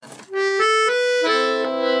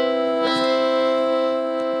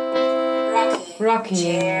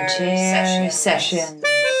Rocking Chair Session.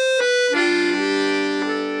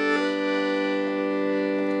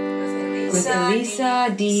 With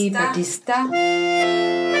Elisa Di Battista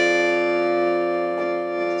and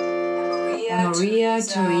Maria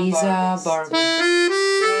Teresa Barber.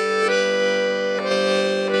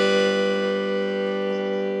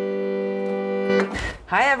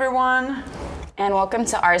 Hi everyone, and welcome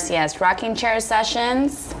to RCS Rocking Chair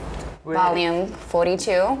Sessions, volume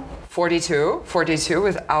 42. 42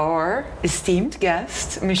 with our esteemed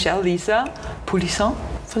guest, Michelle Lisa Polisson.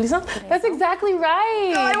 That's exactly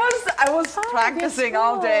right. I was practicing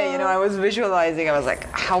all day, I was visualizing. I was like,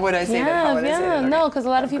 how would I say that? How would I say that? Okay. No, because a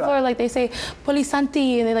lot of people are like, they say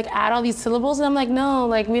Polisanti and they like add all these syllables, and I'm like, no,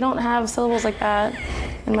 like we don't have syllables like that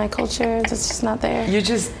in my culture. It's just not there. You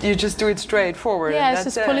just do it straightforward. Yeah, it's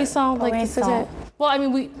just Polisson. Like this is it. Well, I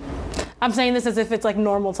mean, I'm saying this as if it's like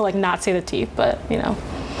normal to like not say the T, but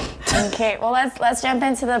Okay, well let's jump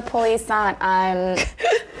into the Polisson.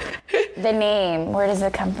 The name, where does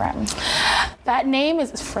it come from? That name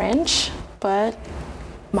is French, but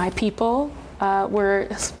my people were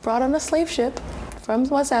brought on a slave ship from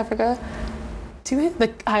West Africa to the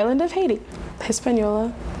island of Haiti,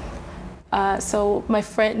 Hispaniola. So my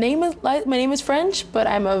name is French, but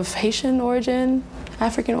I'm of Haitian origin,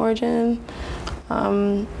 African origin,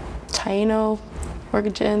 Taino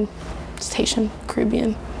origin, just Haitian,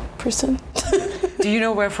 Caribbean person. Do you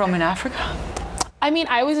know where from in Africa? I mean,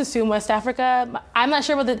 I always assume West Africa. I'm not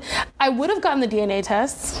sure about I would have gotten the DNA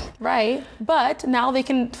tests, right? But now they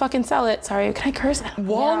can fucking sell it. Sorry, can I curse?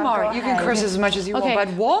 Walmart, you can curse as much as you want, but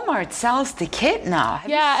Walmart sells the kit now.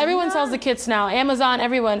 Everyone sells the kits now. Amazon,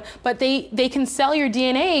 everyone. But they can sell your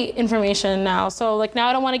DNA information now. So like now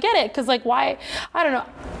I don't want to get it because like why? I don't know.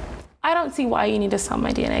 I don't see why you need to sell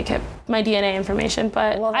my DNA kit, my DNA information.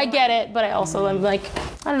 But I get it. But I also am like,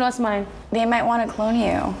 I don't know, it's mine. They might want to clone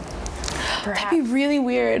you. Perhaps. That'd be really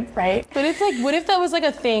weird, right? But it's like, what if that was like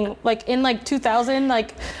a thing? Like in like 2000,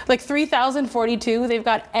 like 3042, they've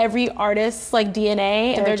got every artist's like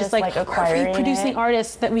DNA, and they're just like reproducing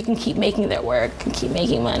artists that we can keep making their work and keep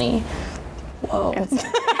making money. Whoa.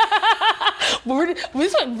 We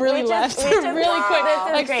just went really left, really quick,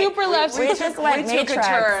 like super left. We just went took a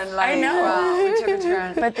turn. Like, I know. Wow, we took a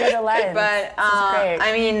turn. But through the lens. But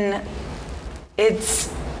I mean,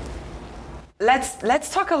 it's.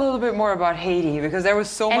 Let's talk a little bit more about Haiti, because there was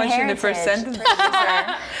so much in the first sentence.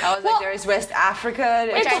 I was like, there is West Africa,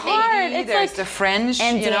 there's Haiti, there's the French,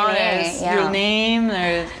 and there's your name.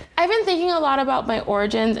 I've been thinking a lot about my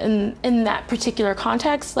origins in that particular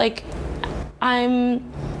context. Like,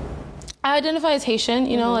 I identify as Haitian,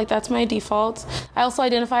 like that's my default. I also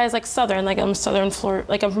identify as like Southern, like I'm Southern Florida,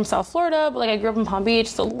 like I'm from South Florida, but like I grew up in Palm Beach.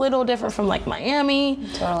 It's a little different from like Miami.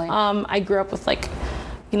 Totally. I grew up with like,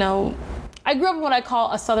 I grew up in what I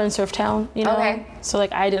call a Southern surf town, Okay. So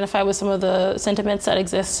like I identify with some of the sentiments that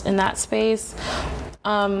exist in that space.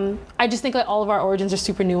 I just think like all of our origins are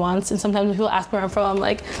super nuanced, and sometimes when people ask where I'm from, I'm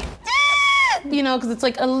like, because it's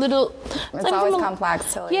like a little. It's always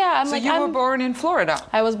complex. Totally. Yeah. So you were born in Florida?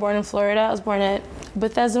 I was born in Florida. I was born at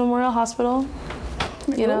Bethesda Memorial Hospital.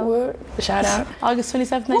 Shout out. August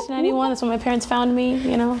 27th, 1991. That's when my parents found me.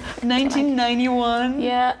 1991.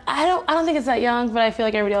 Yeah, I don't think it's that young, but I feel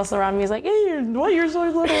like everybody else around me is like, hey, what? You're so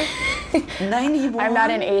little. 91. I'm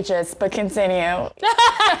not an ageist, but continue. I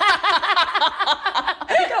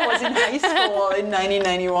think I was in high school in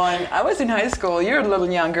 1991. I was in high school. You're a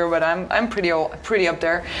little younger, but I'm pretty up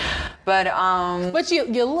there. But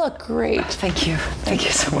you look great. Thank you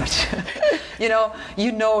so much.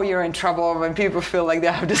 You're in trouble when people feel like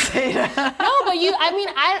they have to say that. No, but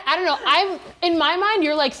I don't know. In my mind,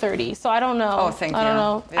 you're like 30, so I don't know. Oh, thank you. I don't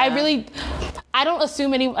know. Yeah. I don't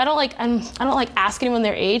assume I don't like ask anyone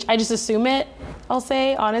their age. I just assume it. I'll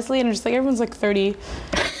say honestly, and I'm just like, everyone's like 30. And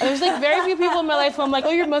there's like very few people in my life who I'm like, oh,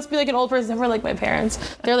 you must be like an old person. Except for like my parents,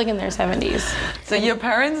 they're like in their 70s. So your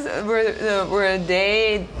parents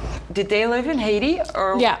did they live in Haiti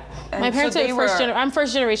or? Yeah, my parents are first generation. I'm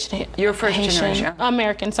first generation. You're first generation.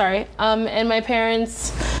 American, sorry. And my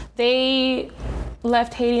parents, they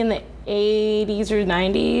left Haiti in the 80s or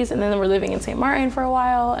 90s, and then they were living in St. Martin for a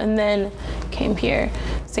while, and then came here.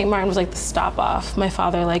 St. Martin was like the stop off. My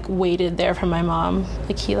father like waited there for my mom.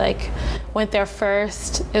 Like he like went there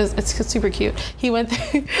first. It's super cute. He went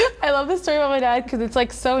there. I love this story about my dad because it's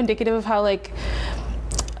like so indicative of how like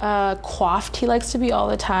coiffed he likes to be all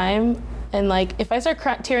the time. And like if I start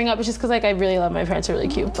tearing up, it's just because like I really love my parents. Are really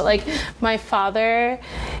cute. But like my father,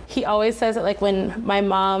 he always says that like when my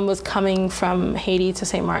mom was coming from Haiti to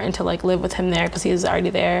St. Martin to like live with him there because he was already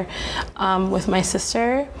there with my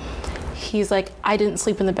sister, he's like, I didn't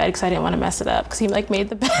sleep in the bed because I didn't want to mess it up, because he like made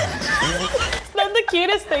the bed. That's the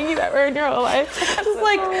cutest thing you've ever heard in your whole life. Just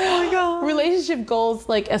like, oh my God. Relationship goals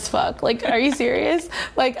like as fuck. Like, are you serious?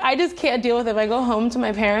 Like, I just can't deal with it. If I go home to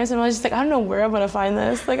my parents and I'm just like, I don't know where I'm gonna find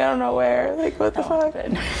this. Like, I don't know where. Like, what the fuck?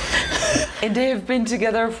 And they have been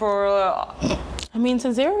together for. I mean,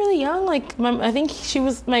 since they were really young, like I think she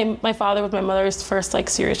was my father was my mother's first like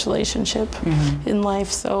serious relationship in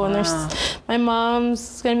life. So, and there's my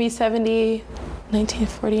mom's gonna be 70,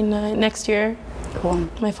 1949 next year. Cool.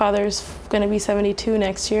 My father's gonna be 72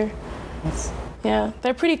 next year. Yes. Yeah,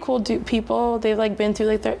 they're pretty cool people. They've like been through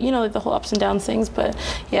like like the whole ups and downs things. But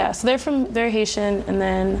yeah, so they're Haitian, and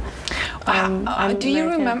then do you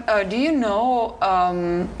remember? Do you know?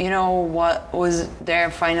 What was their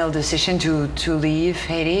final decision to leave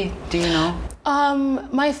Haiti? Do you know?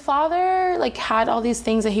 My father like had all these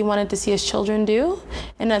things that he wanted to see his children do,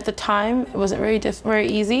 and at the time it wasn't very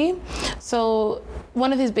easy. So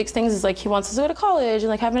one of his big things is like he wants us to go to college and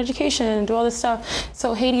like have an education and do all this stuff.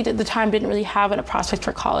 So Haiti at the time didn't really have a prospect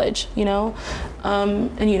for college, and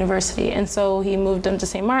university. And so he moved them to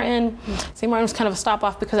St. Martin. St. Martin was kind of a stop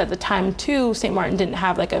off because at the time too, St. Martin didn't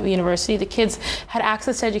have like a university. The kids had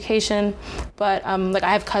access to education, but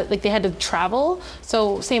they had to travel.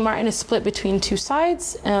 So St. Martin is split between two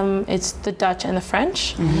sides. It's the Dutch and the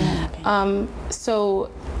French. So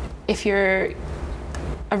if you're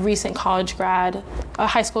a recent college grad, a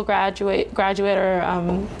high school graduate,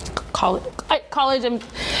 or college.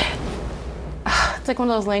 It's like one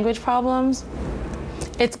of those language problems.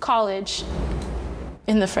 It's college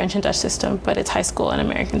in the French and Dutch system, but it's high school in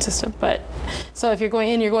American system. But so if you're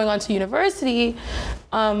going on to university.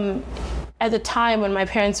 At the time when my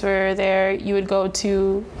parents were there, you would go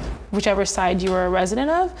to whichever side you were a resident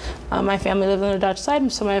of. My family lived on the Dutch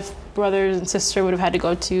side, so my brothers and sister would have had to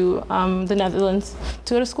go to the Netherlands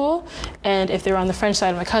to go to school. And if they were on the French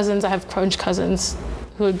side, my cousins, I have French cousins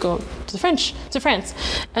who would go to France.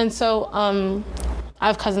 And so I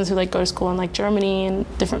have cousins who like go to school in like Germany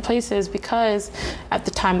and different places, because at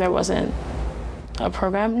the time there wasn't a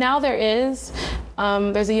program. Now there is.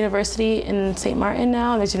 There's a university in St. Martin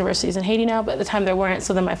now, and there's universities in Haiti now, but at the time there weren't.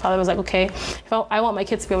 So then my father was like, okay, I want my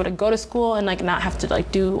kids to be able to go to school and like not have to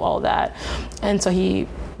like do all that. And so he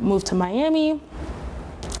moved to Miami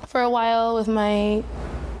for a while with my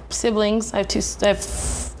siblings. I have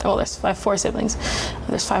 4 siblings.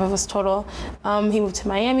 There's 5 of us total. He moved to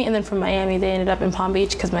Miami, and then from Miami they ended up in Palm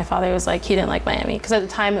Beach because my father was like, he didn't like Miami because at the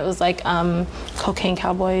time it was like cocaine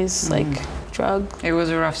cowboys, like drug. It was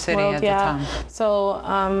a rough city at the time. So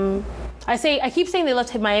I keep saying they left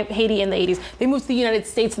Haiti in the 80s. They moved to the United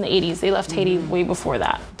States in the 80s. They left Haiti way before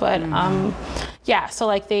that. But so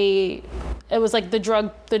like it was like the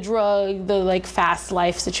like fast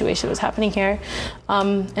life situation was happening here.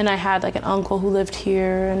 And I had like an uncle who lived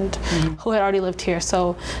here and who had already lived here.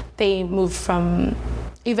 So they moved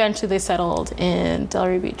eventually they settled in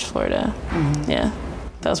Delray Beach, Florida. Yeah,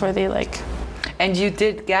 that was where they like. And you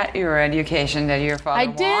did get your education that your father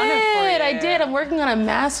wanted for you. I did. I'm working on a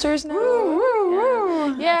master's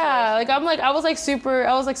now. Yeah, like I was super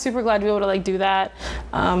glad to be able to like do that.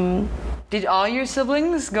 Did all your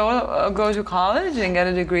siblings go to college and get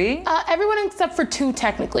a degree? Everyone except for 2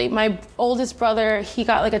 technically. My oldest brother, he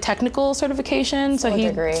got like a technical certification, so he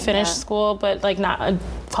finished school, but like not a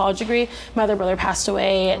college degree. My other brother passed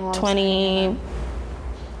away at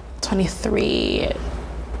 23.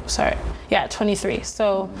 Sorry. Yeah, 23.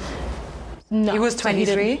 So, no. He was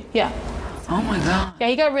 23? Yeah. Oh my God. Yeah,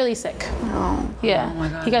 he got really sick. Oh. Yeah. Oh my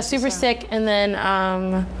God. He got super sick and then,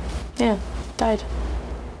 died.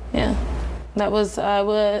 Yeah. That was,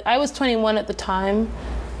 I was 21 at the time.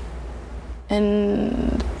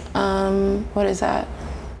 And, what is that?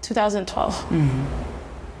 2012.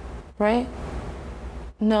 Right?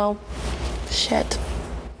 No. Shit.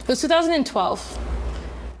 It was 2012.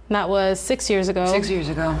 That was 6 years ago. 6 years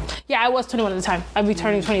ago. Yeah, I was 21 at the time. I'd be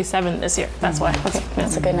turning 27 this year. That's why. Okay.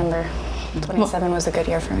 That's a good number. 27 was a good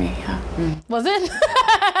year for me, yeah. Was it?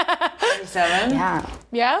 27? Yeah.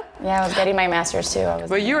 Yeah? Yeah, I was getting my master's too.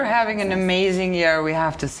 But you were having an amazing year, we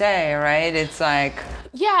have to say, right? It's like...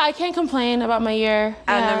 Yeah, I can't complain about my year.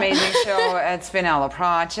 An amazing show at Spinello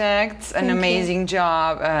Project, an amazing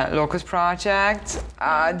job at Locust Project.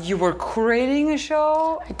 You were curating a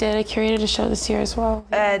show? I did. I curated a show this year as well.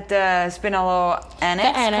 At the Spinello Annex?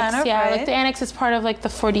 The Annex, kind of, yeah. right? Like the Annex is part of like the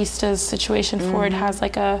Fordistas situation. Ford has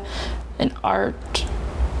like an art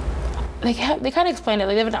they kind of explained it.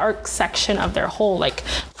 Like, they have an art section of their whole like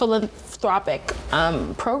philanthropic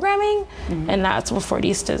programming, and that's what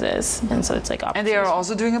Fordistas is. And so it's like, and they are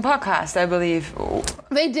also doing a podcast, I believe.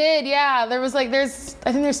 They did, yeah. There was like, I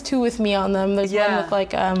think there's 2 with me on them. There's one with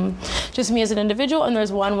like just me as an individual, and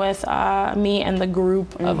there's one with me and the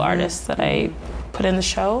group of artists that I put in the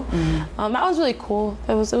show. That was really cool.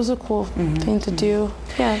 It was a cool thing to do.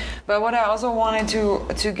 Yeah. But what I also wanted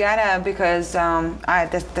to get at, because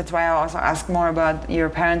that's why I also asked more about your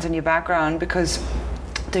parents and your background, because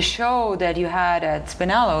the show that you had at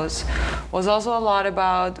Spinello's was also a lot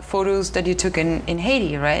about photos that you took in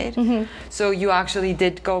Haiti, right? So you actually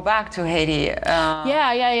did go back to Haiti.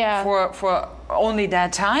 Yeah. For only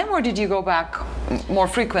that time, or did you go back more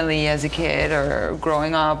frequently as a kid or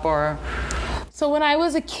growing up, or? So when I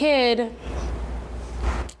was a kid,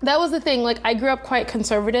 that was the thing. Like, I grew up quite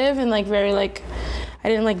conservative and like very like, I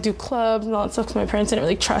didn't like do clubs and all that stuff because my parents didn't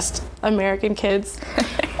really trust American kids.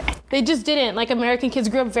 They just didn't. Like, American kids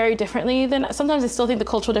grew up very differently than, sometimes I still think the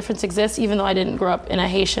cultural difference exists, even though I didn't grow up in a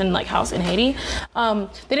Haitian like house in Haiti. They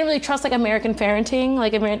didn't really trust like American parenting,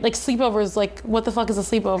 like sleepovers. Like, what the fuck is a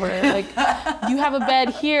sleepover? Like, you have a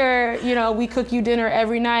bed here, you know, we cook you dinner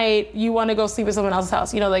every night. You want to go sleep at someone else's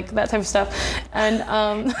house, you know, like that type of stuff. And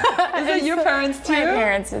is it your parents too? My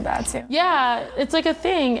parents did that too. Yeah, it's like a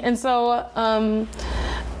thing. And so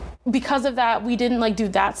because of that, we didn't like do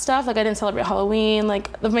that stuff. Like, I didn't celebrate Halloween.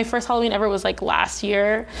 Like, my first Halloween ever was like last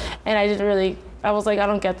year, and I was like, I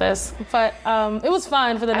don't get this. But it was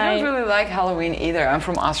fun for the night. I don't really like Halloween either. I'm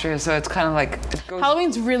from Austria, so it's kind of like, it goes...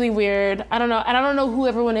 Halloween's really weird. I don't know. And I don't know who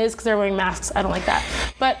everyone is because they're wearing masks. I don't like that.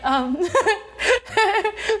 But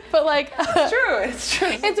but like, it's true.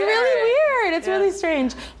 It's really weird. It's really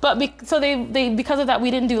strange. But so they because of that,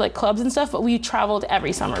 we didn't do like clubs and stuff, but we traveled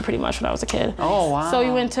every summer pretty much when I was a kid. Oh, wow. So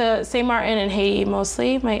we went to St. Martin and Haiti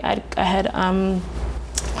mostly. I had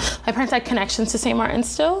my parents had connections to St. Martin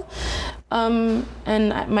still. And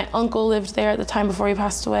my uncle lived there at the time before he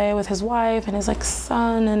passed away with his wife and his like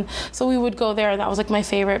son, and so we would go there, and that was like my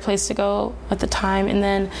favorite place to go at the time. And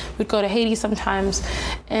then we'd go to Haiti sometimes,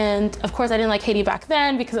 and of course I didn't like Haiti back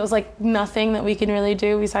then because it was like nothing that we can really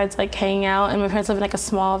do besides like hanging out, and my parents lived in like a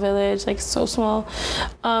small village, like so small.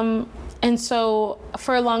 And so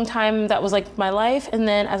for a long time, that was like my life. And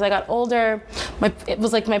then as I got older, it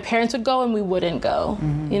was like my parents would go and we wouldn't go.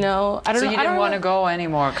 You know, I don't know. So you didn't want to go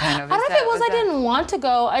anymore, kind of. I don't know if it was I didn't want to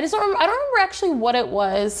go. I don't remember actually what it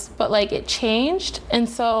was, but like it changed. And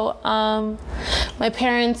so my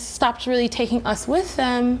parents stopped really taking us with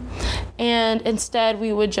them, and instead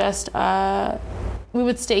we would just we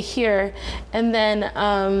would stay here. And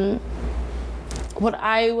then what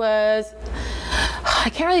I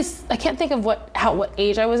can't think of what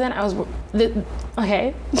age I was in.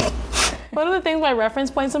 Okay. One of the things my reference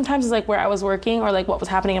point sometimes is like where I was working or like what was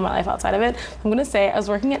happening in my life outside of it. I'm gonna say I was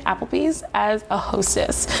working at Applebee's as a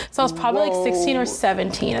hostess. So I was probably like 16 or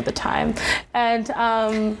 17 at the time. And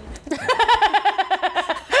I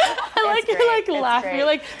like you're like laughing, you're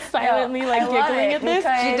like silently like giggling at this.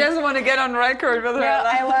 She doesn't want to get on record with her. No,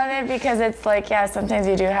 I love it because it's like, yeah, sometimes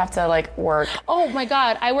you do have to like work. Oh my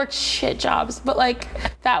God, I worked shit jobs, but like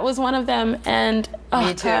that was one of them. And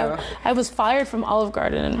me too. God, I was fired from Olive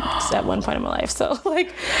Garden at one point in my life. So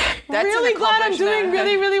like, that's really glad I'm doing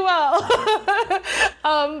really, really well.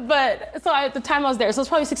 But so at the time I was there, so it was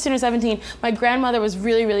probably 16 or 17. My grandmother was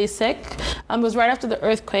really, really sick. It was right after the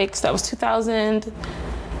earthquake, so that was 2000.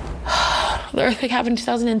 The earthquake happened in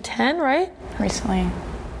 2010, right? Recently.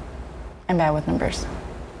 I'm bad with numbers.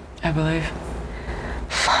 I believe.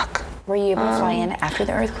 Fuck. Were you able to fly in after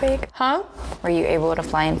the earthquake? Huh? Were you able to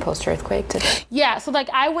fly in post-earthquake? Yeah, so like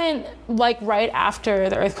I went like right after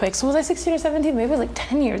the earthquake. So was I 16 or 17? Maybe it was like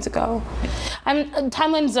 10 years ago.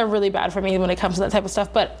 Timelines are really bad for me when it comes to that type of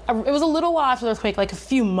stuff, but it was a little while after the earthquake, like a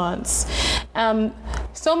few months.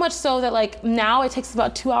 So much so that like now it takes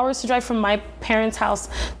about 2 hours to drive from my parents' house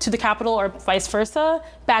to the Capitol or vice versa.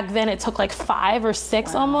 Back then it took like 5 or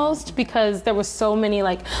 6 almost, because there was so many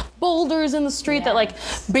like boulders in the street that like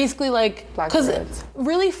basically like, because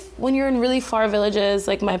really when you're in really far villages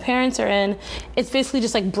like my parents are in, it's basically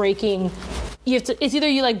just like breaking. It's either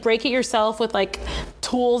you like break it yourself with like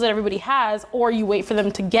tools that everybody has, or you wait for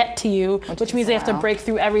them to get to you, which means they have to break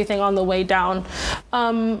through everything on the way down.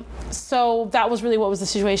 So that was really what was the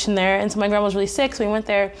situation there. And so my grandma was really sick, so we went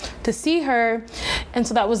there to see her. And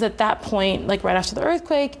so that was at that point, like right after the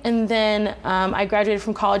earthquake. And then I graduated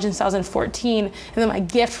from college in 2014. And then my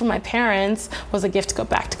gift from my parents was a gift to go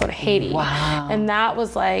to Haiti. Wow. And that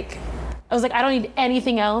was like I was like, I don't need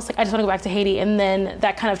anything else. Like, I just want to go back to Haiti. And then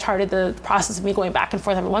that kind of started the process of me going back and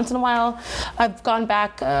forth every once in a while. I've gone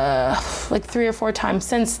back like 3 or 4 times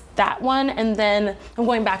since that one. And then I'm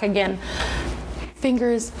going back again.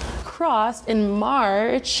 Fingers crossed in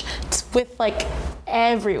March with like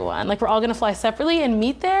everyone. Like, we're all gonna fly separately and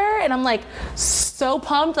meet there. And I'm like so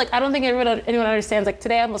pumped. Like, I don't think anyone understands. Like,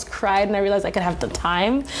 today I almost cried and I realized I could have the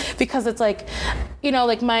time, because it's like, you know,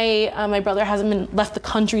 like my brother hasn't been left the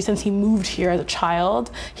country since he moved here as a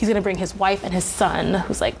child. He's gonna bring his wife and his son,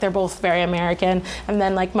 who's like, they're both very American. And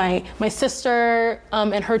then like my sister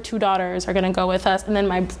and her 2 daughters are gonna go with us. And then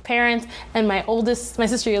my parents and my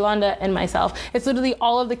sister Yolanda and myself. It's literally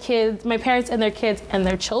all of the kids, my parents and their kids and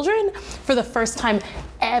their children for the first time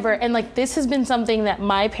ever. And like, this has been something that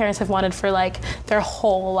my parents have wanted for like their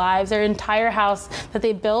whole lives. Their entire house that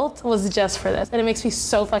they built was just for this. And it makes me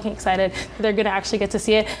so fucking excited that they're gonna actually get to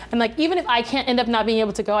see it. And like, even if I can't end up not being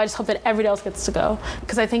able to go, I just hope that everybody else gets to go.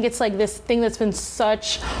 Because I think it's like this thing that's been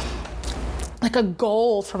such like a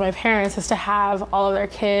goal for my parents, is to have all of their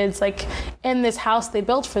kids like in this house they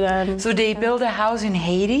built for them. So they built a house in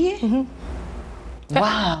Haiti? Mm-hmm.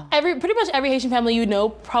 Wow. Pretty much every Haitian family you know,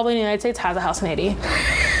 probably in the United States, has a house in Haiti.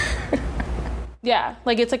 Yeah,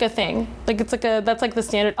 like it's like a thing. Like it's like that's like the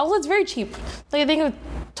standard. Also, it's very cheap. Like I think it would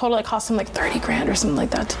totally like cost them like 30 grand or something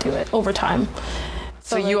like that to do it over time.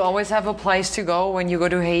 So like, you always have a place to go when you go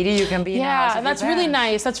to Haiti. You can be in a house. Yeah, that's really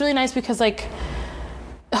nice. That's really nice, because like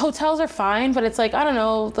hotels are fine, but it's like, I don't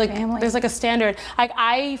know, like there's like a standard. Like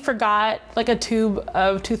I forgot like a tube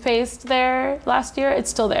of toothpaste there last year. It's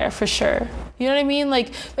still there for sure. You know what I mean?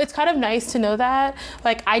 Like, it's kind of nice to know that.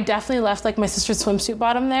 Like, I definitely left like my sister's swimsuit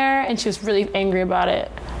bottom there, and she was really angry about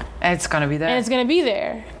it. And it's gonna be there. And it's gonna be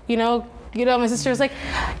there. You know, my sister was like,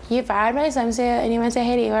 "You fired my swimsuit and you went to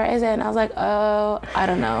Haiti. Where is it?" And I was like, "Oh, I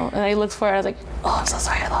don't know." And I looked for it. I was like, "Oh, I'm so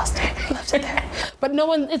sorry, I lost it. I left it there." But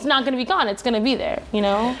it's not gonna be gone. It's gonna be there. You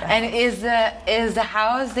know. And is the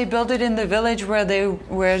house, they built it in the village where they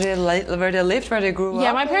lived, where they grew up?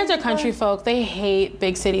 Yeah, my parents are country folk. They hate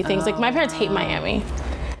big city things. Like my parents hate Miami.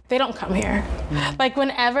 They don't come here. Like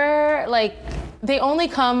whenever, like they only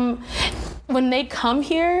come. When they come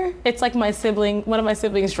here, it's like one of my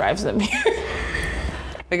siblings drives them here.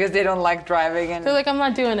 Because they don't like driving. And they're like, I'm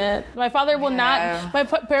not doing it. My father will not,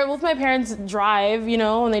 both my parents drive, you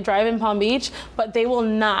know, and they drive in Palm Beach, but they will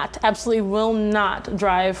not, absolutely will not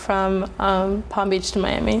drive from Palm Beach to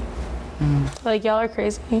Miami. Like, y'all are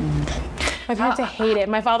crazy. My parents hate it.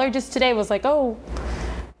 My father just today was like, oh,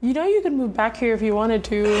 you know you could move back here if you wanted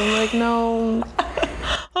to. I'm like, no.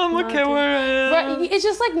 I'm okay where I am. But it's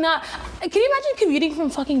just like not. Can you imagine commuting from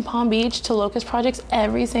fucking Palm Beach to Locust Projects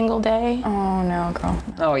every single day? Oh no, girl.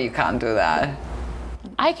 No, you can't do that.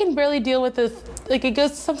 I can barely deal with this. Like it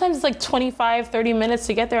goes, sometimes it's like 25, 30 minutes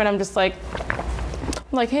to get there, and I'm just like,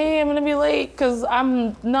 hey, I'm gonna be late because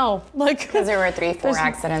because there were 3-4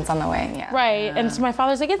 accidents on the way. Yeah. Right, and so my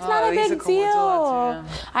father's like, it's not a big deal. Yeah.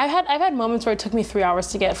 I've had moments where it took me 3 hours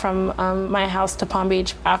to get from my house to Palm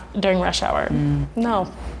Beach during rush hour.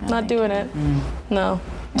 No, not doing it. No.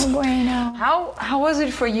 No bueno. How was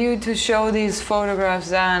it for you to show these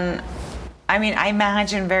photographs? And I mean, I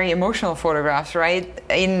imagine very emotional photographs, right?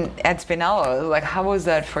 At Spinello, like how was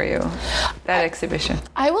that for you? That exhibition.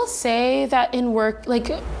 I will say that in work, like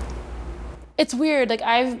it's weird. Like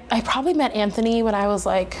I probably met Anthony when I was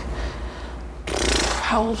like,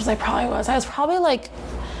 how old was I? I was probably like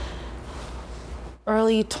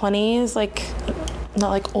early 20s, like not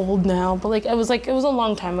like old now, but like it was a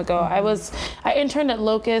long time ago. I interned at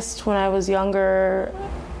Locust when I was younger.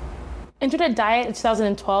 Interned at Diet in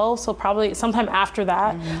 2012, so probably sometime after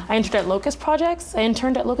that, I interned at Locust Projects, and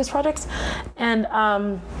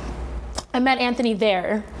I met Anthony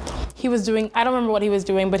there. He was doing, I don't remember what he was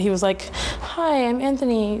doing, but he was like, "Hi, I'm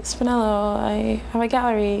Anthony Spinello. I have a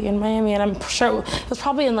gallery in Miami," and I'm sure it was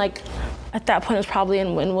probably in like, at that point it was probably in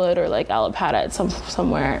Wynwood or like Allapattah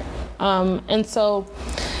somewhere. And so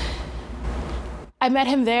I met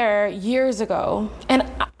him there years ago. And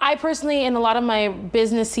I personally, in a lot of my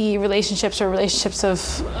businessy relationships or relationships of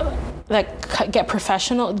that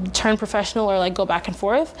turn professional or like go back and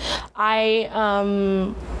forth, I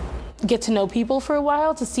get to know people for a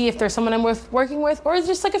while to see if there's someone I'm worth working with, or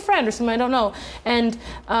just like a friend or someone I don't know. And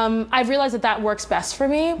I've realized that works best for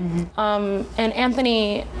me. And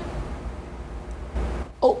Anthony,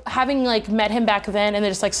 having like met him back then and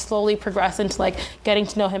then just like slowly progress into like getting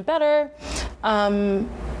to know him better,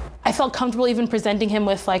 I felt comfortable even presenting him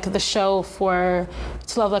with like the show for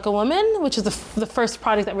To Love Like a Woman, which is the first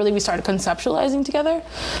project that really we started conceptualizing together.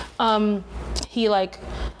 I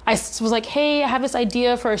was like, hey, I have this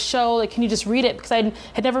idea for a show, like, can you just read it? Because I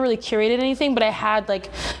had never really curated anything, but I had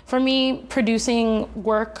like, for me, producing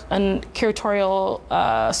work and curatorial,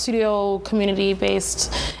 studio,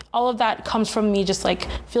 community-based, all of that comes from me just like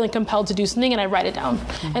feeling compelled to do something, and I write it down.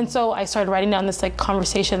 Mm-hmm. And so I started writing down this like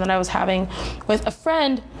conversation that I was having with a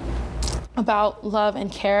friend about love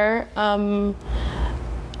and care.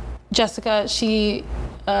 Jessica, she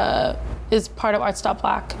is part of Art Stop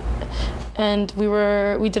Black, and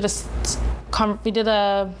we did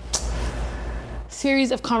a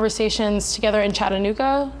series of conversations together in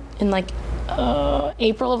Chattanooga in like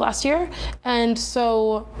April of last year. And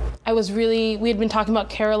so we had been talking about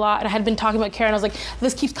care a lot, and I had been talking about care, and I was like,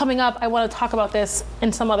 this keeps coming up, I want to talk about this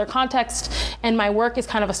in some other context, and my work is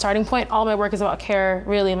kind of a starting point. All my work is about care,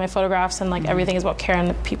 really, in my photographs, and like everything is about care and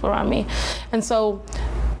the people around me. And so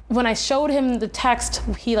when I showed him the text,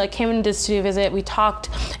 he like came and did a studio visit, we talked,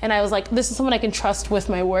 and I was like, this is someone I can trust with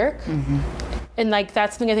my work. Mm-hmm. And like,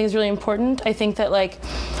 that's something I think is really important. I think that like,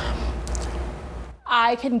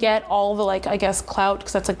 I can get all the like, I guess, clout,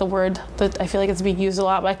 because that's like the word that I feel like it's being used a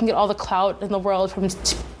lot, but I can get all the clout in the world from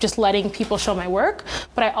just letting people show my work.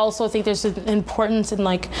 But I also think there's an importance in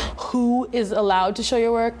like, who is allowed to show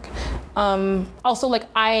your work. Also, like,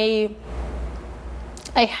 I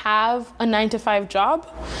have a 9-to-5 job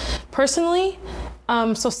personally.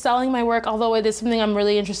 So selling my work, although it is something I'm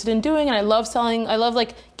really interested in doing, and I love selling, I love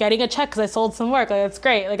like getting a check because I sold some work, like that's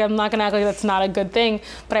great. Like, I'm not gonna act like that's not a good thing,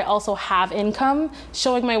 but I also have income.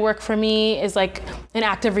 Showing my work for me is like an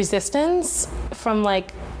act of resistance from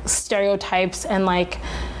like stereotypes and like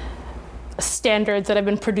standards that have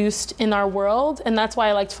been produced in our world. And that's why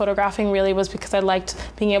I liked photographing, really, was because I liked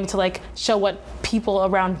being able to like show what people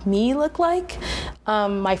around me look like.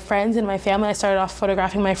 My friends and my family, I started off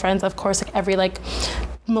photographing my friends, of course, like every like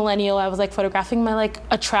millennial, I was like photographing my like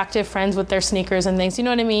attractive friends with their sneakers and things, you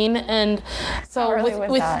know what I mean? And so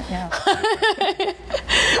with that, yeah.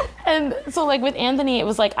 And so like with Anthony, it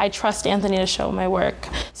was like, I trust Anthony to show my work.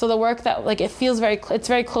 So the work that like, it's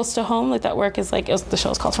very close to home. Like that work is like, the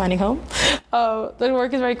show is called Finding Home. The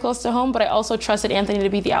work is very close to home, but I also trusted Anthony to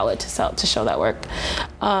be the outlet to show that work.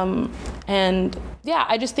 And yeah,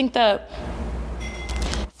 I just think that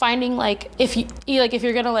finding like, if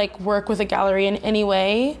you're gonna like work with a gallery in any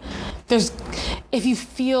way, if you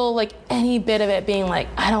feel like any bit of it being like,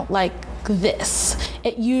 I don't like this,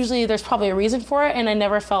 there's probably a reason for it, and I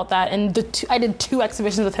never felt that. And I did 2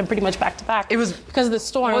 exhibitions with him pretty much back to back. It was because of the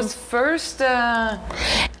storm. Was first I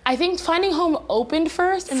think Finding Home opened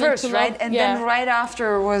first, and first, right? And then right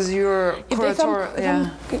after was your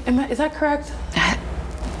curatorial. Is that correct?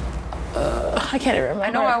 I can't even remember. I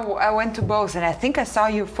know I went to both, and I think I saw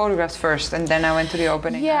your photographs first, and then I went to the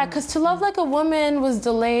opening. Yeah, because To Love Like a Woman was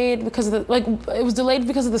delayed because of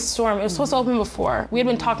the storm. It was supposed to open before. We had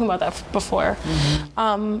been talking about that before.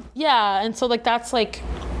 Mm-hmm. And so like that's like,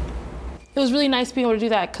 it was really nice being able to do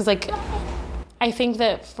that, because like, I think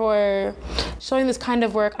that for showing this kind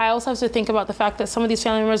of work, I also have to think about the fact that some of these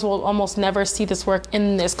family members will almost never see this work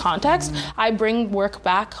in this context. Mm-hmm. I bring work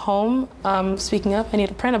back home. Speaking of, I need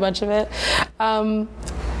to print a bunch of it.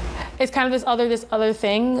 It's kind of this other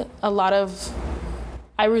thing.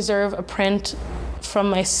 I reserve a print from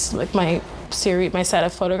my series, my set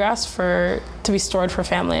of photographs to be stored for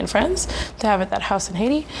family and friends to have at that house in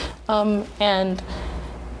Haiti, and.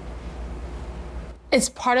 It's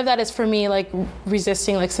part of that is for me like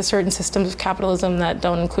resisting like certain systems of capitalism that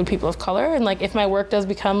don't include people of color, and like if my work does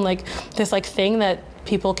become like this like thing that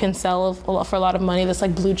people can sell for a lot of money, this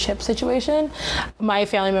like blue chip situation, my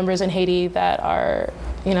family members in Haiti that are,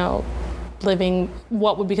 you know, living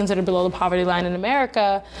what would be considered below the poverty line in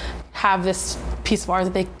America have this piece of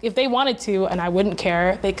art that if they wanted to, and I wouldn't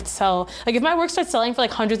care, they could sell. Like if my work starts selling for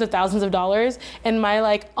like hundreds of thousands of dollars and my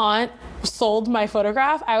like aunt sold my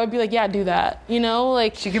photograph, I would be like, yeah, do that, you know,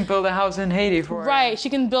 like she can build a house in Haiti for right. She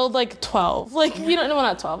can build like 12, like, you know, no,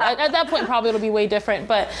 not 12. At that point, probably it'll be way different,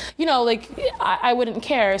 but you know, like I wouldn't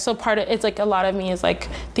care. So part of it's like a lot of me is like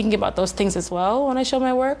thinking about those things as well when I show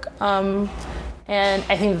my work, and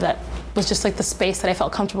I think that was just like the space that I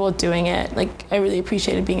felt comfortable with doing it. Like I really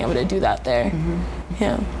appreciated being able to do that there. Mm-hmm.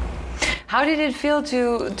 Yeah. How did it feel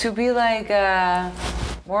to be like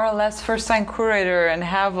more or less first-time curator and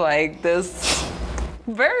have like this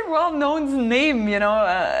very well-known name, you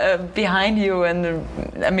know, behind you, and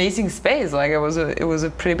an amazing space? Like it was a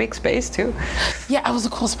pretty big space too. Yeah, it was a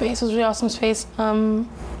cool space. It was a really awesome space.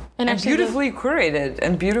 And and beautifully curated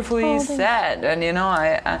and beautifully said. And you know,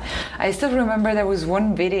 I still remember there was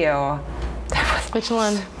one video. Which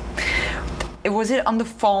one? Was it on the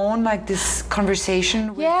phone, like this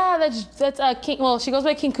conversation? Yeah, that's King. Well, she goes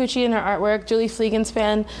by King Coochie in her artwork. Julie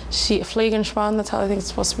Fliegenspan. Fliegenspan. That's how I think it's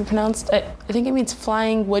supposed to be pronounced. I think it means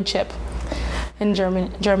flying wood chip in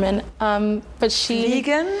German. But she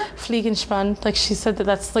Fliegenspan. Like she said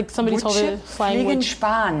that's like somebody told her flying wood.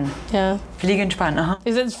 Fliegenspan. Yeah. Fliegenspan.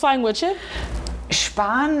 Is it flying wood chip?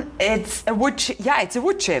 Span, it's a wood chip. Yeah, it's a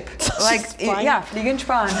wood chip. Like, yeah,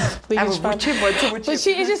 Fliegenspan. Fliegenspan. Wood chip, what's a wood chip? But it's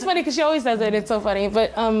just funny because she always does it. It's so funny.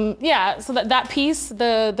 But yeah, so that piece,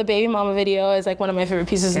 the baby mama video is like one of my favorite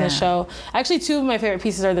pieces in the show. Actually, two of my favorite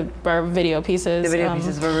pieces are the video pieces. The video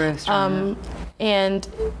pieces were really strong. And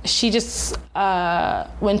she just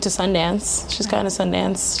went to Sundance. She's gone to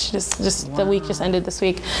Sundance. She just the week just ended this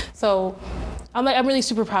week. So I'm really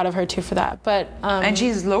super proud of her too for that. But and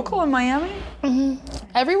she's local in Miami? Mm-hmm.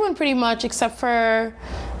 Everyone pretty much except for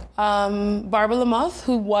Barbara Lamoth,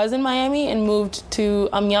 who was in Miami and moved to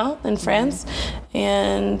Amiens in France. Mm-hmm.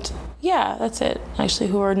 And yeah, that's it. Actually,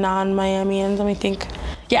 who are non-Miamians, let me think.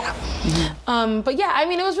 Yeah. Mm-hmm. But yeah, I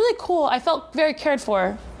mean, it was really cool. I felt very cared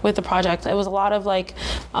for with the project. It was a lot of like,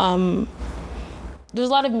 there's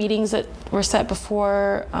a lot of meetings that were set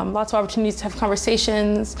before, lots of opportunities to have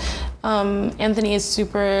conversations. Anthony is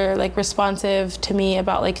super like responsive to me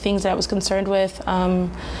about like things that I was concerned with.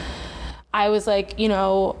 I was like, you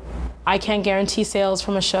know, I can't guarantee sales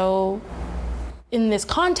from a show in this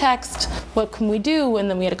context. What can we do? And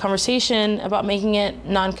then we had a conversation about making it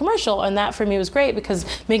non-commercial, and that for me was great because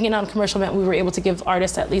making it non-commercial meant we were able to give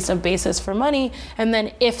artists at least a basis for money, and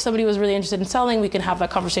then if somebody was really interested in selling, we can have that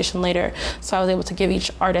conversation later. So I was able to give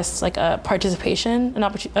each artist like a participation,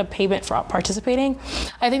 a payment for participating.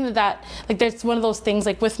 I think that like there's one of those things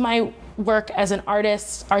like with my work as an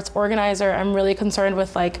artist, arts organizer, I'm really concerned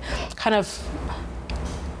with like kind of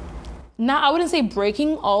I wouldn't say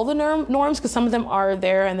breaking all the norms because some of them are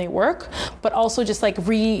there and they work, but also just like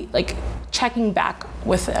checking back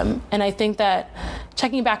with them. And I think that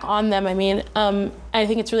checking back on them, I mean, I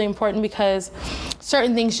think it's really important because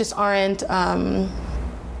certain things just aren't,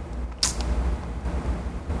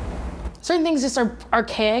 certain things just are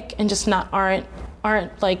archaic and just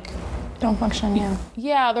aren't like, don't function, yeah.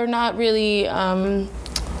 Yeah, they're not really,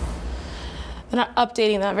 they're not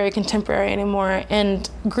updating that very contemporary anymore. And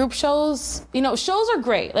group shows, you know, shows are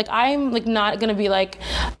great. Like I'm like not gonna be like,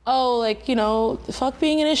 oh, like, you know, fuck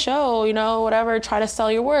being in a show, you know, whatever, try to sell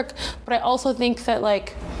your work. But I also think that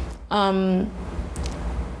like,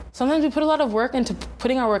 sometimes we put a lot of work into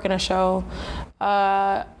putting our work in a show.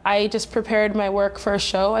 I just prepared my work for a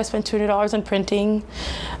show. I spent $200 on printing.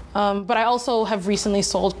 But I also have recently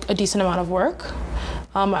sold a decent amount of work.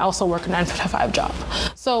 I also work a 9-to-5 job.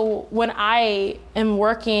 So when I am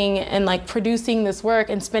working and like producing this work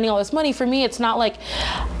and spending all this money, for me, it's not like,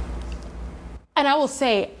 and I will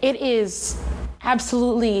say it is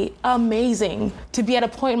absolutely amazing to be at a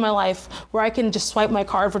point in my life where I can just swipe my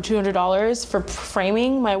card for $200 for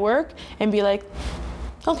framing my work and be like,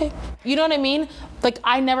 okay. You know what I mean? Like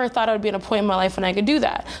I never thought I would be at a point in my life when I could do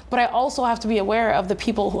that. But I also have to be aware of the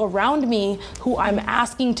people around me who I'm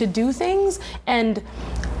asking to do things. And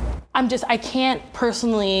I can't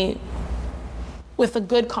personally, with a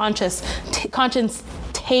good conscience,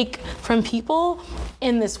 take from people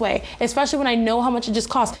in this way, especially when I know how much it just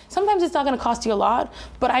costs. Sometimes it's not gonna cost you a lot,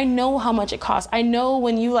 but I know how much it costs. I know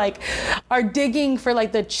when you like are digging for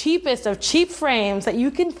like the cheapest of cheap frames that you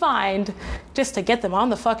can find just to get them on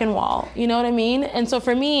the fucking wall. You know what I mean? And so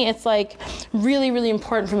for me, it's like really, really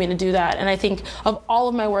important for me to do that. And I think of all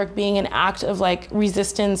of my work being an act of like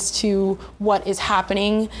resistance to what is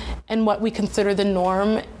happening and what we consider the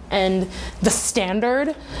norm and the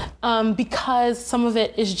standard, because some of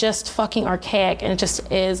it is just fucking archaic and it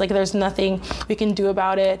just is. Like there's nothing we can do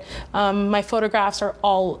about it. My photographs are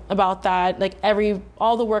all about that. Like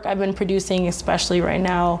all the work I've been producing, especially right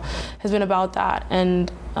now, has been about that.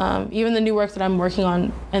 And even the new work that I'm working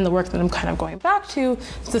on and the work that I'm kind of going back to,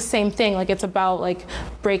 it's the same thing. Like it's about like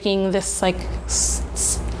breaking this like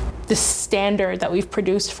this standard that we've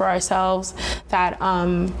produced for ourselves that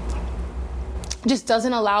just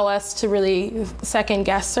doesn't allow us to really second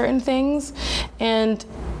guess certain things. And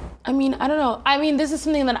I mean, I don't know. I mean, this is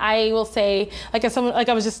something that I will say, like as someone, like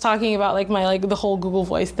I was just talking about like my, like the whole Google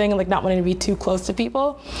Voice thing and like not wanting to be too close to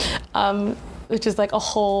people, which is like a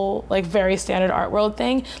whole like very standard art world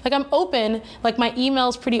thing. Like I'm open, like my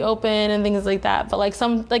email's pretty open and things like that, but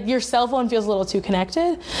like your cell phone feels a little too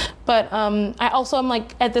connected. But I also am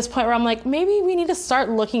like at this point where I'm like, maybe we need to start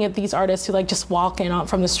looking at these artists who like just walk in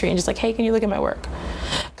from the street and just like, hey, can you look at my work?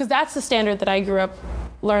 because that's the standard that I grew up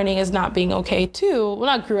learning is not being okay too. Well,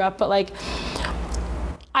 not grew up, but like,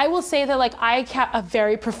 I will say that like I kept a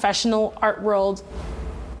very professional art world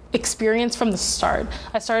experience from the start.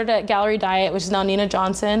 I started at Gallery Diet, which is now Nina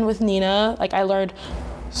Johnson with Nina. Like I learned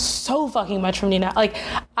so fucking much from Nina. Like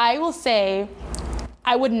I will say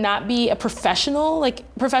I would not be a professional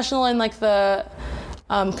in like the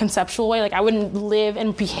conceptual way. Like I wouldn't live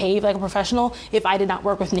and behave like a professional if I did not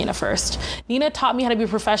work with Nina first. Nina taught me how to be a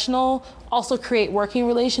professional, also create working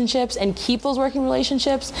relationships and keep those working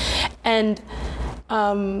relationships. And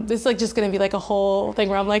this is like just gonna be like a whole thing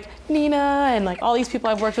where I'm like Nina and like all these people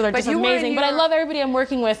I've worked with are just amazing. But I love everybody I'm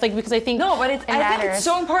working with, like because I think I think it's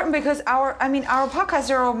so important because our podcasts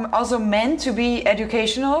are also meant to be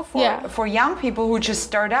educational for young people who just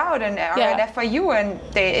start out and are at FIU and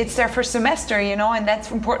it's their first semester, and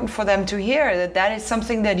that's important for them to hear that is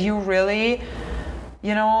something that you really,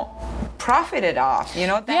 profited off.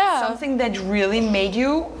 That's something that really made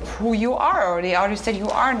you who you are, or the artist that you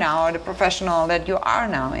are now, or the professional that you are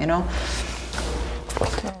now.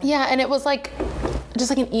 Yeah, and it was like just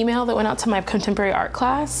like an email that went out to my contemporary art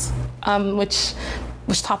class, which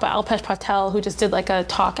was taught by Alpesh Patel, who just did like a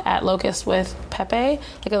talk at Locust with Pepe,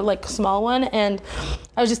 like a small one. And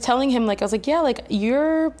I was just telling him, like, I was like, yeah, like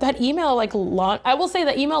that email, like I will say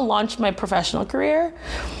that email launched my professional career.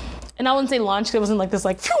 And I wouldn't say launch because it wasn't like this,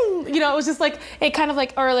 like, it was just like, it kind of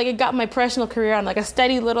like, or like it got my professional career on like a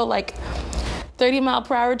steady little like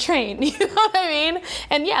 30-mile-per-hour train, you know what I mean?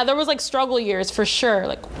 And yeah, there was like struggle years for sure.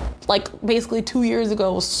 Like basically 2 years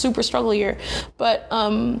ago was super struggle year. But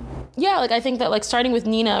like I think that like starting with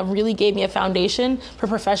Nina really gave me a foundation for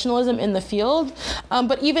professionalism in the field.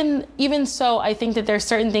 But even so, I think that there's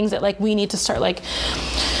certain things that like we need to start like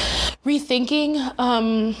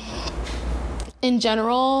rethinking. In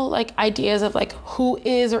general, like ideas of like who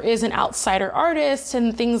is or is an outsider artist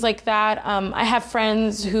and things like that. I have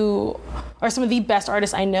friends who are some of the best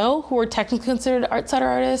artists I know who are technically considered outsider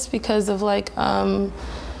artists because of like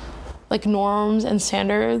norms and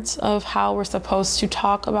standards of how we're supposed to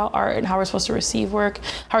talk about art and how we're supposed to receive work,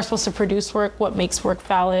 how we're supposed to produce work, what makes work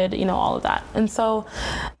valid, all of that. And so,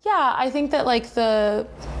 yeah, I think that like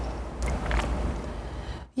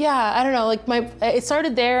I don't know, like it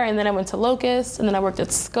started there and then I went to Locust and then I worked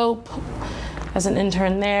at Scope as an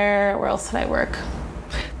intern there. Where else did I work?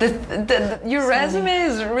 Your resume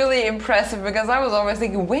is really impressive because I was always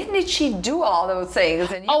thinking, when did she do all those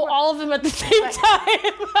things? And all of them at the same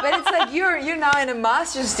time. But it's like you're now in a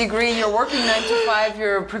master's degree, you're working 9 to 5,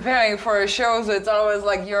 you're preparing for a show, so it's always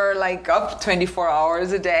like you're like up 24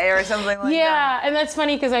 hours a day or something like that. Yeah, and that's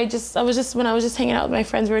funny because when I was just hanging out with my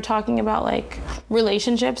friends, we were talking about like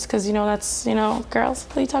relationships because that's girls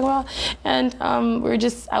that you talk about, and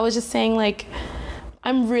I was just saying like,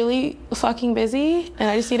 I'm really fucking busy and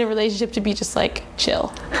I just need a relationship to be just like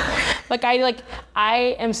chill.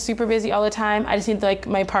 I am super busy all the time. I just need like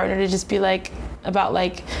my partner to just be like about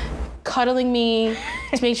like cuddling me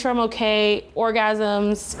to make sure I'm okay,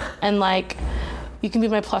 orgasms, and like you can be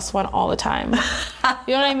my +1 all the time.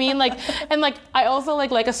 You know what I mean? Like, and like I also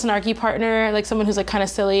like a snarky partner, like someone who's like kind of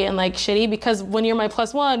silly and like shitty, because when you're my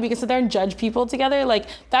 +1, we can sit there and judge people together. Like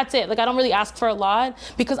that's it. Like I don't really ask for a lot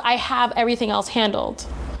because I have everything else handled.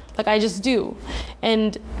 Like I just do.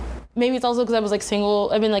 And maybe it's also because I was like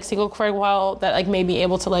single. I've been like single for a while that like made me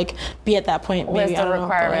able to like be at that point. Maybe list of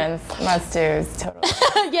requirements, must-dos, totally.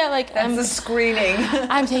 Yeah, like that's the screening.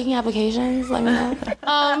 I'm taking applications. Let me know.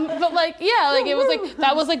 But like yeah, like it was like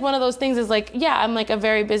that was like one of those things. Is like yeah, I'm like a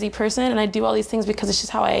very busy person and I do all these things because it's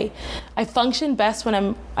just how I function best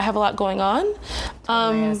when I have a lot going on.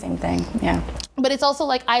 Same thing. Yeah. But it's also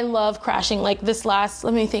like I love crashing. Like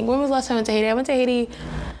let me think. When was the last time I went to Haiti?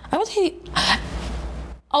 I went to Haiti.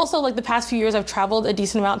 Also, like the past few years, I've traveled a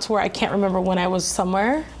decent amount to where I can't remember when I was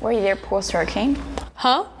somewhere. Were you there post-hurricane?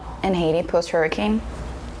 Huh? In Haiti, post-hurricane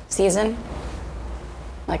season?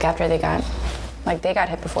 Like after they got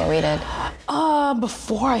hit before we did.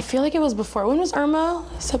 Before. I feel like it was before. When was Irma?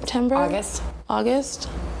 September? August?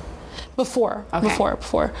 Before. Okay.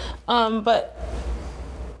 Before.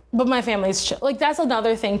 But my family's chill. Like that's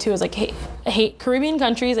another thing too, is like hate Caribbean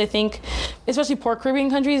countries. I think, especially poor Caribbean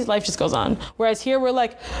countries, life just goes on. Whereas here we're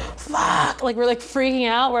like, fuck, like we're like freaking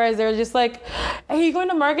out. Whereas they're just like, hey, you going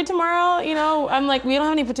to market tomorrow? I'm like, we don't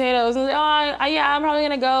have any potatoes. And like, yeah, I'm probably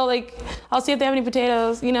gonna go. Like, I'll see if they have any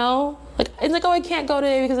potatoes. Like, it's like, oh, I can't go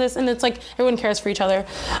today because this, and it's like everyone cares for each other.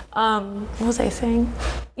 What was I saying?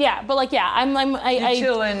 Yeah, but like, yeah, I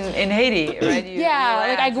chill in Haiti, right?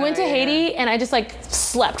 Like I went to Haiti and I just like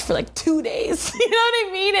slept for like 2 days. You know what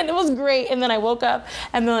I mean? And it was great. And then I woke up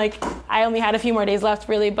and then like I only had a few more days left,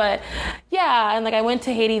 really. But yeah, and like I went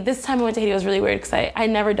to Haiti. This time I went to Haiti was really weird because I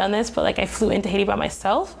never done this, but like I flew into Haiti by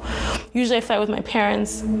myself. Usually I fly with my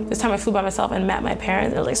parents. This time I flew by myself and met my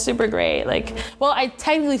parents. It was like super great. Like, well, I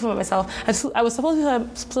technically flew by myself. I was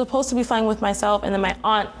supposed to be flying with myself, and then my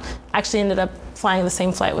aunt actually ended up flying the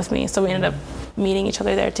same flight with me. So we ended up meeting each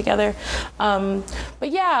other there together. But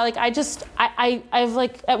yeah, like I've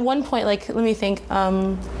like at one point, like, let me think,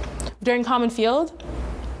 during Common Field,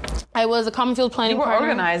 I was a Common Field planning partner. You were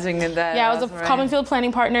organizing in that. Yeah, I was a Common Field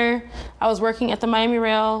planning partner. I was working at the Miami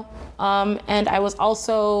Rail. And I was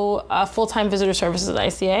also a full-time visitor services at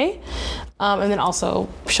ICA, and then also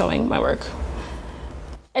showing my work.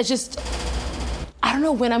 It's just, I don't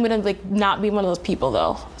know when I'm gonna like not be one of those people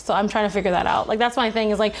though. So I'm trying to figure that out. Like that's my thing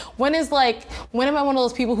is like, when am I one of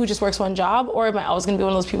those people who just works one job, or am I always gonna be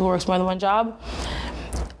one of those people who works more than one job?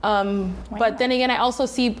 But then again, I also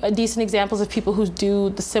see decent examples of people who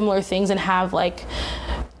do the similar things and have like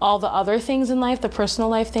all the other things in life, the personal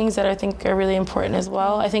life things that I think are really important as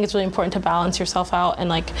well. I think it's really important to balance yourself out and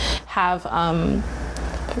like have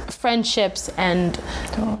friendships and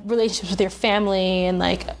relationships with your family and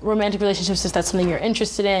like romantic relationships if that's something you're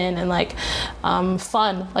interested in, and like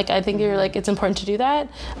fun. Like I think it's important to do that.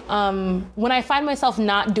 When I find myself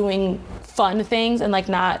not doing fun things and like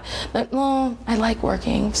not, well, I like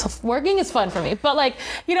working, so working is fun for me, but like,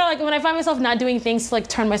 you know, like when I find myself not doing things to like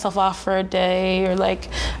turn myself off for a day or like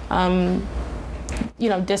you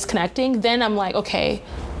know, disconnecting, then I'm like, okay,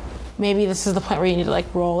 maybe this is the point where you need to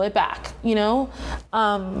like roll it back, you know?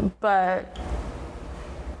 But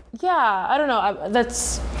yeah, I don't know.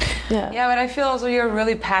 Yeah, but I feel also you're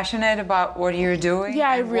really passionate about what you're doing. Yeah,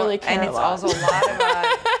 I really care and it's also a lot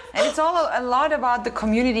about, and it's all a lot about the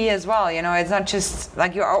community as well. You know, it's not just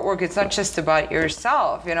like your artwork. It's not just about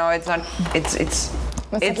yourself. You know, it's not. It's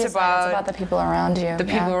about the people around you. The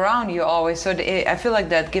people around you always. So I feel like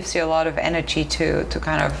that gives you a lot of energy to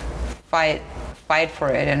kind of fight for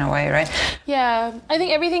it in a way, right? Yeah, I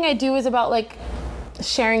think everything I do is about like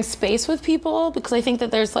sharing space with people, because I think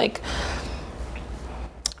that there's like,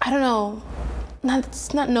 I don't know,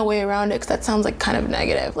 it's not no way around it, because that sounds like kind of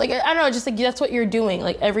negative. Like, I don't know, just like that's what you're doing.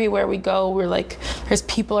 Like everywhere we go, we're like, there's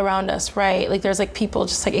people around us, right? Like there's like people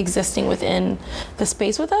just like existing within the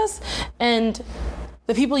space with us. And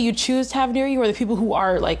the people you choose to have near you, or the people who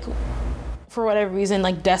are like, for whatever reason,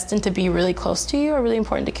 like destined to be really close to you, are really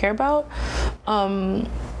important to care about.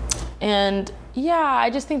 And yeah, I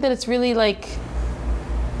just think that it's really like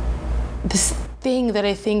this thing that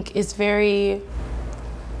I think is very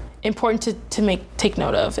important to take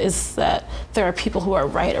note of, is that there are people who are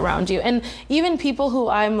right around you, and even people who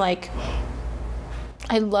I'm like,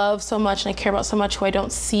 I love so much and I care about so much, who I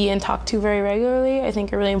don't see and talk to very regularly, I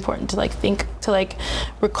think are really important to like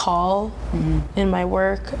recall in my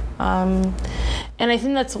work. And I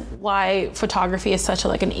think that's why photography is such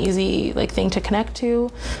an easy like thing to connect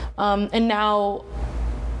to. And now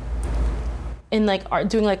in like art,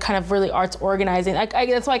 doing like kind of really arts organizing,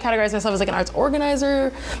 that's why I categorize myself as like an arts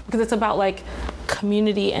organizer, because it's about like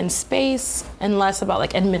community and space and less about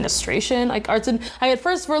like administration. Like arts, and at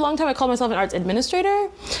first for a long time I called myself an arts administrator.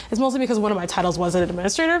 It's mostly because one of my titles was an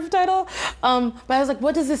administrative title, but I was like,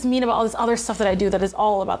 what does this mean about all this other stuff that I do that is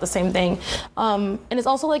all about the same thing? And it's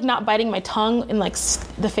also like not biting my tongue in like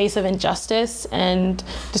the face of injustice and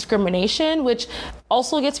discrimination, which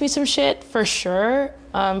also gets me some shit for sure.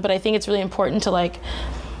 But I think it's really important to like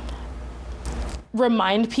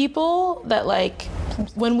remind people that like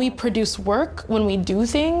when we produce work, when we do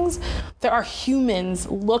things, there are humans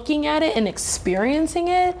looking at it and experiencing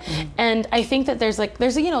it. And I think that there's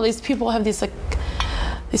you know, these people have these like,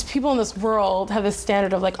 these people in this world have this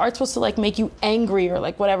standard of like, art's supposed to like make you angry or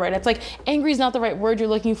like whatever, and it's like, angry is not the right word you're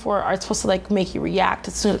looking for. Art's supposed to like make you react.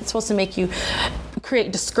 It's supposed to make you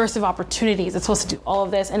create discursive opportunities. It's supposed to do all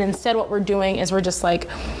of this, and instead what we're doing is we're just like,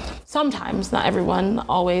 sometimes, not everyone,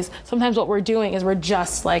 always, sometimes what we're doing is we're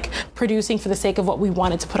just like producing for the sake of what we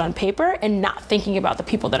wanted to put on paper and not thinking about the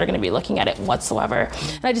people that are going to be looking at it whatsoever.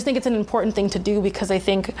 And I just think it's an important thing to do, because I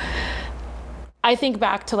think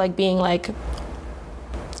back to like being like,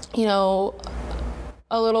 you know,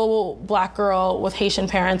 a little black girl with Haitian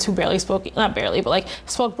parents who not barely, but like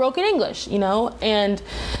spoke broken English, you know? And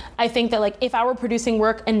I think that like if I were producing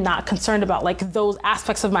work and not concerned about like those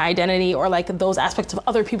aspects of my identity or like those aspects of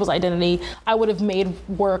other people's identity, I would have made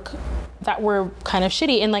work that were kind of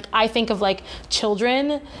shitty. And like I think of like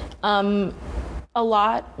children a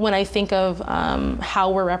lot when I think of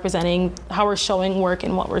how we're showing work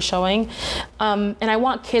and what we're showing. And I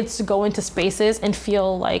want kids to go into spaces and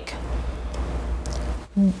feel like,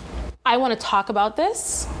 I want to talk about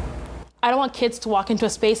this. I don't want kids to walk into a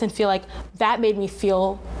space and feel like that made me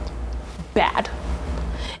feel bad.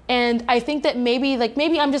 And I think that maybe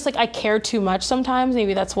I'm just like, I care too much sometimes.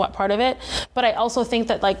 Maybe that's what part of it. But I also think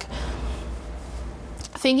that like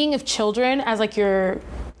thinking of children as like your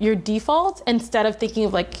default instead of thinking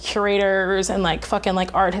of like curators and like fucking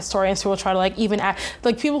like art historians who will try to like even add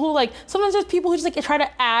like people who like sometimes there's people who just like try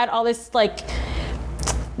to add all this like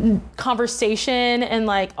conversation and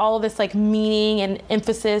like all of this like meaning and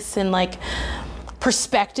emphasis and like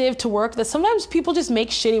perspective to work that sometimes people just make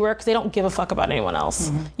shitty work because they don't give a fuck about anyone else.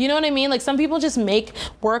 Mm-hmm. You know what I mean? Like some people just make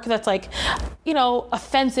work that's like, you know,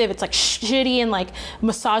 offensive. It's like shitty and like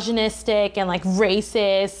misogynistic and like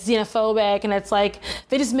racist, xenophobic. And it's like,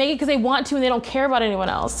 they just make it because they want to and they don't care about anyone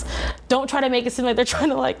else. Don't try to make it seem like they're trying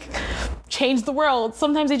to like change the world.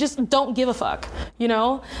 Sometimes they just don't give a fuck, you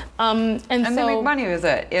know? And so, they make money with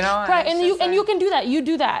it, you know? Right, and you can do that. You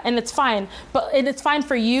do that, and it's fine. And it's fine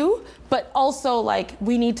for you, but also like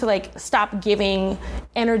we need to like stop giving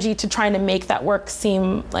energy to trying to make that work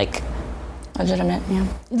seem like legitimate. Yeah.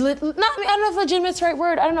 I don't know if legitimate's the right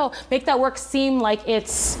word. I don't know. Make that work seem like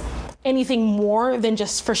it's anything more than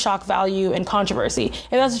just for shock value and controversy. If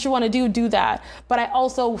that's what you want to do that. But I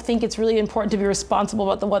also think it's really important to be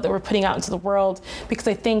responsible about what that we're putting out into the world, because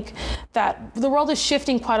I think that the world is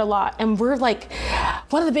shifting quite a lot. And we're like,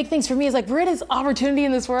 one of the big things for me is like, we're in this opportunity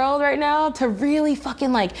in this world right now to really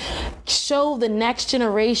fucking like show the next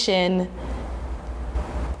generation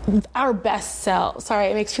our best self. Sorry,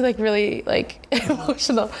 it makes me like really like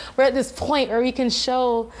emotional. We're at this point where we can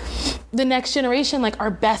show the next generation like our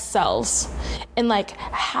best selves, and like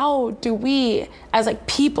how do we as like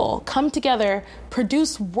people come together,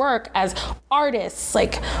 produce work as artists,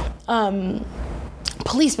 like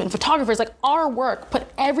policemen, photographers, like our work, put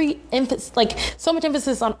every emphasis, like so much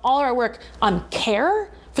emphasis on all our work on care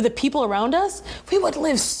for the people around us, we would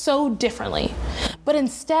live so differently. But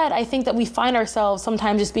instead, I think that we find ourselves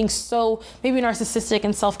sometimes just being so maybe narcissistic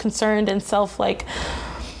and self-concerned and just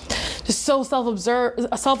so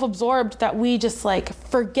self-absorbed that we just like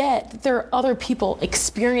forget that there are other people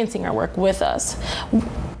experiencing our work with us.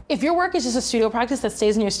 If your work is just a studio practice that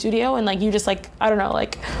stays in your studio and like you just like, I don't know,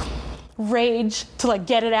 like rage to like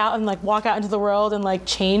get it out and like walk out into the world and like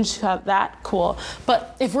change that, cool.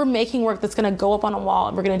 But if we're making work that's gonna go up on a wall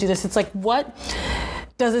and we're gonna do this, it's like, what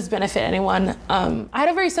does this benefit anyone? I had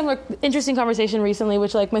a very similar interesting conversation recently,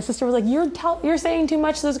 which like my sister was like, you're saying too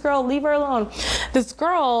much to this girl, leave her alone. This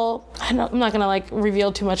girl, I'm not gonna like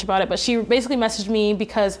reveal too much about it, but she basically messaged me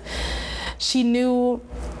because she knew,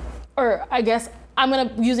 or I guess I'm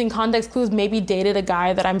gonna, using context clues, maybe dated a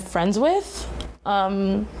guy that I'm friends with.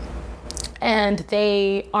 And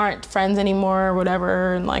they aren't friends anymore or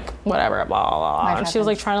whatever, and like whatever, blah, blah, blah. And she was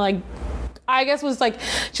like trying to like, I guess was like,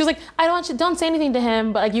 she was like, don't say anything to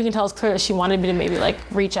him, but like you can tell it's clear that she wanted me to maybe like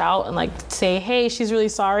reach out and like say, hey, she's really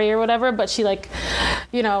sorry or whatever, but she like,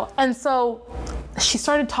 you know, and so she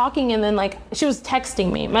started talking and then like she was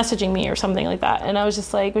messaging me or something like that, and I was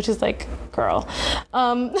just like, which is like, girl,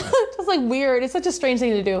 just like weird. It's such a strange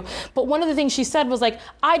thing to do. But one of the things she said was like,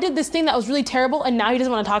 I did this thing that was really terrible and now he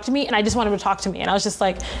doesn't want to talk to me and I just want him to talk to me. And I was just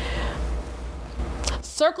like,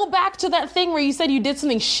 circle back to that thing where you said you did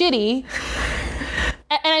something shitty.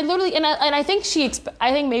 And I literally, and I think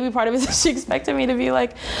I think maybe part of it is she expected me to be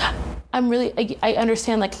like, I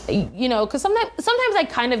understand, like, you know, because sometimes I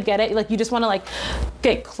kind of get it, like you just want to like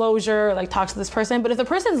get closure, or, like talk to this person, but if the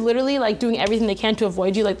person's literally like doing everything they can to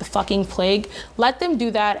avoid you like the fucking plague, let them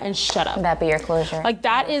do that and shut up. That be your closure. Like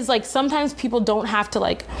that is like, sometimes people don't have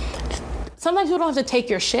to take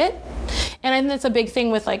your shit. And I think that's a big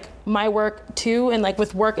thing with like my work too, and like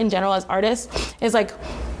with work in general as artists, is like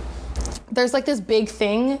there's like this big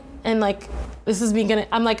thing, and like this is me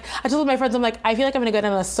I told my friends, I'm like, I feel like I'm gonna go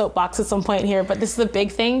down a soapbox at some point here, but this is a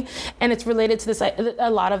big thing, and it's related to this, a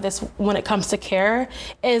lot of this when it comes to care,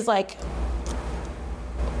 is like,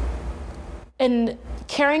 and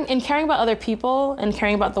caring about other people and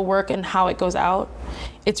caring about the work and how it goes out,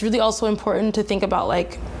 it's really also important to think about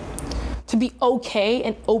like, to be okay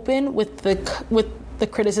and open with the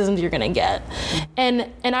criticisms you're gonna get.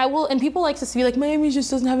 And people like to be like, Miami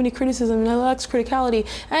just doesn't have any criticism and it lacks criticality.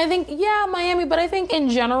 And I think, yeah, Miami, but I think in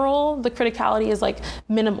general, the criticality is like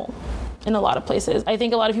minimal in a lot of places. I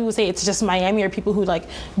think a lot of people say it's just Miami, or people who like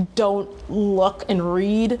don't look and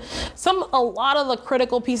read. A lot of the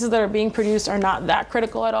critical pieces that are being produced are not that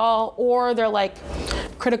critical at all, or they're like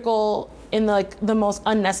critical in like the most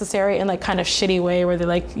unnecessary and like kind of shitty way, where they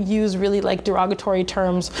like use really like derogatory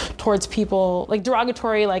terms towards people, like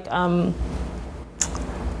derogatory like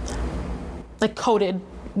coded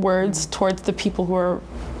words towards the people who are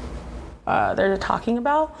they're talking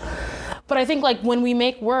about. But I think like when we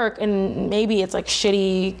make work, and maybe it's like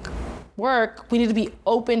shitty work, we need to be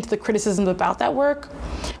open to the criticisms about that work.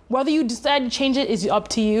 Whether you decide to change it is up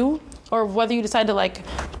to you, or whether you decide to like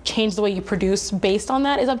change the way you produce based on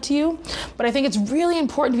that is up to you. But I think it's really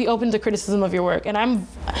important to be open to criticism of your work. And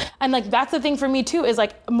like that's the thing for me too, is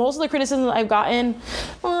like most of the criticism that I've gotten,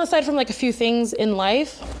 aside from like a few things in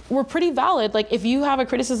life, were pretty valid. Like if you have a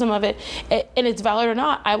criticism of it and it's valid or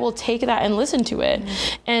not, I will take that and listen to it.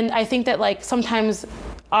 And I think that like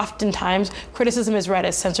oftentimes criticism is read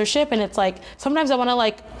as censorship, and it's like sometimes I want to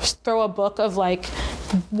like throw a book of like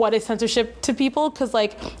what is censorship to people, because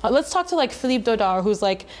like let's talk to like Philippe Dodar, who's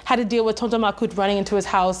like had to deal with Tonton Macoute running into his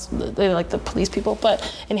house, they're like the police people but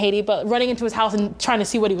in Haiti, but running into his house and trying to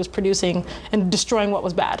see what he was producing and destroying what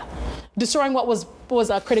was bad, destroying what was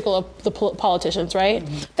critical of the politicians, right?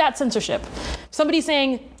 That's censorship. Somebody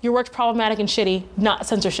saying your work's problematic and shitty, not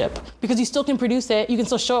censorship, because you still can produce it, you can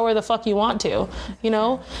still show it where the fuck you want to, you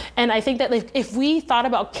know? And I think that if we thought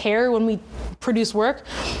about care when we produce work,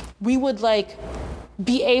 we would like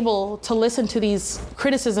be able to listen to these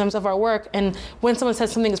criticisms of our work, and when someone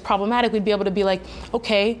says something is problematic, we'd be able to be like,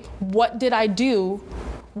 okay, what did I do?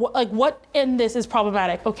 What in this is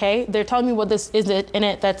problematic? Okay, they're telling me what this is in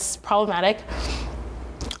it that's problematic.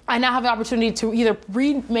 I now have the opportunity to either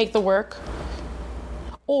remake the work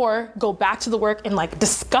or go back to the work and like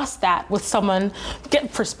discuss that with someone,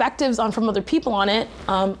 get perspectives from other people on it.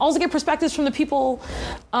 Also get perspectives from the people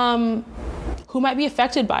who might be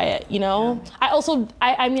affected by it, you know? Yeah.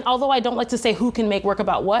 I mean, although I don't like to say who can make work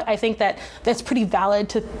about what, I think that that's pretty valid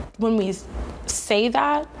to, when we say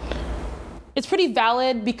that, it's pretty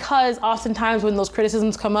valid because oftentimes when those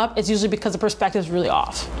criticisms come up, it's usually because the perspective is really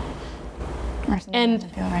off. And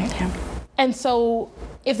feel right, yeah. And so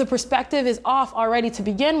if the perspective is off already to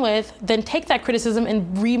begin with, then take that criticism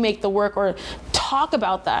and remake the work or talk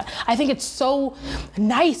about that. I think it's so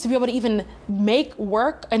nice to be able to even make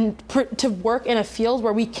work and to work in a field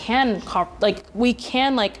where we can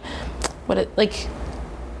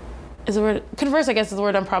is the word converse, I guess is the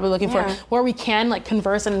word I'm probably looking for, where we can like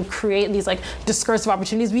converse and create these like discursive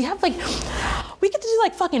opportunities. We get to do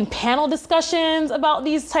like fucking panel discussions about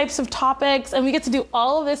these types of topics, and we get to do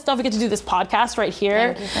all of this stuff. We get to do this podcast right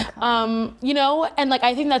here, you know, and like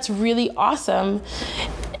I think that's really awesome.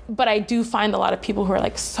 But I do find a lot of people who are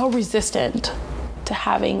like so resistant to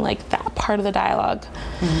having like that part of the dialogue.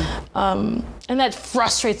 And that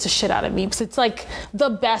frustrates the shit out of me, because it's like the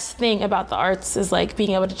best thing about the arts is like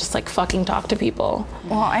being able to just like fucking talk to people.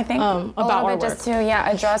 Well, I think about our work. Just to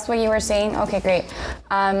address what you were saying. Okay, great.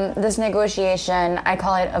 This negotiation, I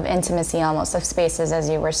call it of intimacy almost, of spaces, as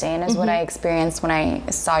you were saying, is what I experienced when I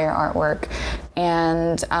saw your artwork.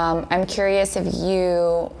 And I'm curious if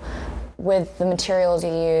you, with the materials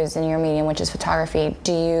you use in your medium, which is photography,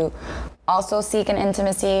 do you also seek an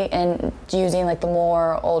intimacy in using like the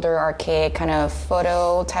more older, archaic kind of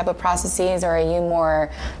photo type of processes, or are you more,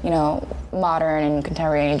 you know, modern and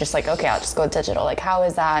contemporary and just like, okay, I'll just go digital? Like, how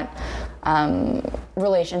is that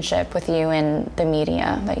relationship with you and the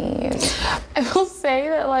media that you use? I will say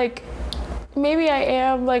that like maybe I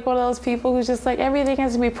am like one of those people who's just like everything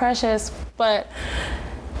has to be precious, but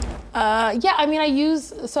I mean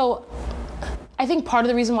I think part of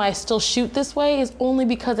the reason why I still shoot this way is only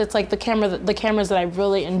because it's like the cameras that I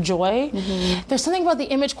really enjoy. There's something about the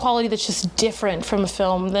image quality that's just different from a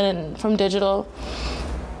film than from digital.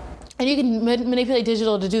 And you can manipulate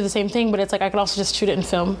digital to do the same thing, but it's like I could also just shoot it in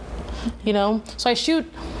film, you know? So I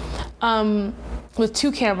shoot with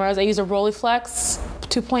two cameras. I use a Rolleiflex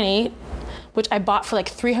 2.8, which I bought for like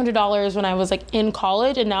 $300 when I was like in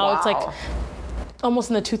college, and now it's like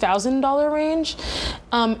almost in the $2,000 range,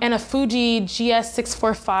 and a Fuji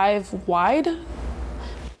GS645 wide,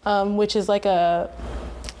 which is like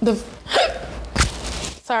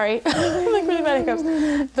sorry, like really bad hiccups.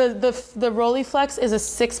 The Rolleiflex is a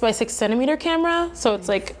 6x6 centimeter camera, so it's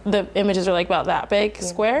like the images are like about that big,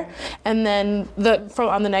 square, and then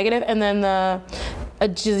on the negative, and then the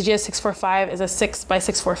GS645 is a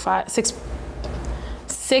 6x645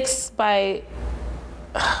 6 by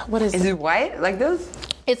what is Is it white like this?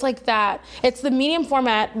 It's like that. It's the medium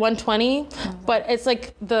format 120, but it's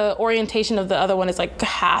like the orientation of the other one is like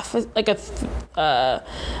half, like a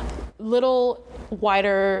little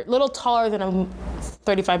wider, little taller than a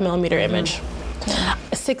 35 millimeter image.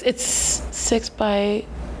 It's 6 by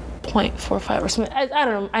 0.45 or something. I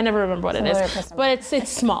don't know. I never remember what it is, but it's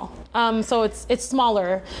small. So it's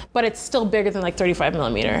smaller, but it's still bigger than like 35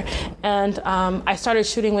 millimeter. And I started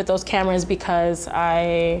shooting with those cameras because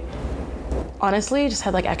I honestly just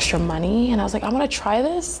had like extra money, and I was like, I'm gonna try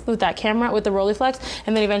this with that camera, with the Rolleiflex,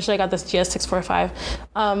 and then eventually I got this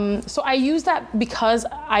GS645. So I use that because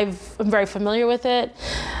I'm very familiar with it.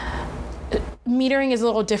 Metering is a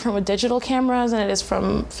little different with digital cameras than it is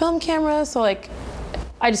from film cameras, so like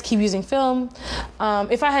I just keep using film.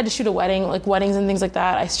 If I had to shoot a wedding, like weddings and things like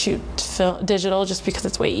that, I shoot digital just because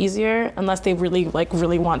it's way easier, unless they really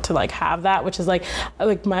want to like have that, which is like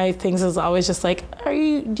my things is always just like,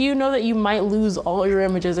 do you know that you might lose all your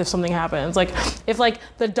images if something happens? Like if like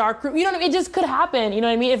the darkroom, you know what I mean? It just could happen, you know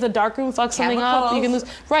what I mean? If the darkroom fucks something up, you can lose,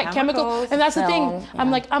 chemicals. And that's the thing.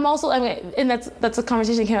 Yeah. And that's a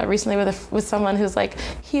conversation came out recently with someone who's like,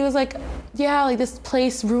 he was like, yeah, like this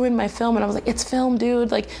place ruined my film. And I was like, it's film,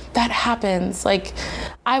 dude. Like that happens. Like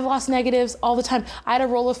I've lost negatives all the time. I had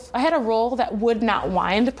a roll that would not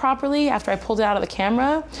wind properly after I pulled it out of the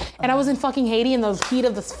camera, and I was in fucking Haiti in the heat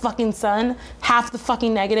of the fucking sun. Half the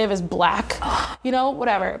fucking negative is black, you know,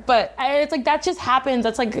 whatever. But it's like that just happens.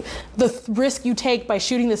 That's like the risk you take by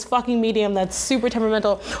shooting this fucking medium that's super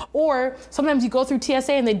temperamental. Or sometimes you go through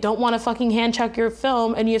TSA and they don't want to fucking hand check your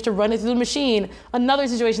film, and you have to run it through the machine. Another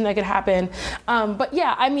situation that could happen. But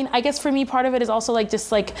yeah, I mean, I guess for me, part of it is also like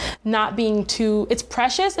just like not being too. It's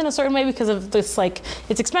precious in a certain way because of this, like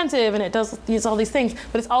it's expensive and it does use all these things,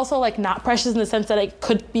 but it's also like not precious in the sense that it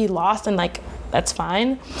could be lost, and like that's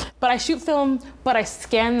fine. But I shoot film, but I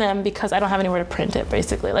scan them because I don't have anywhere to print it,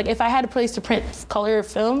 basically. Like if I had a place to print color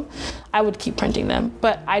film, I would keep printing them,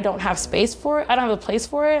 but I don't have space for it. I don't have a place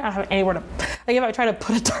for it. I don't have anywhere to, like if I try to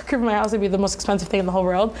put a darkroom in my house, it'd be the most expensive thing in the whole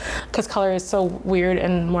world because color is so weird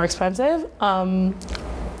and more expensive.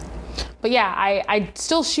 But yeah, I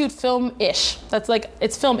still shoot film-ish. That's like,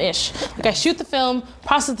 it's film-ish. Like I shoot the film,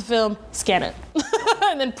 process the film, scan it,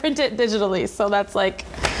 and then print it digitally. So that's like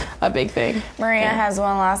a big thing. Maria has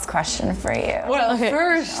one last question for you. Well,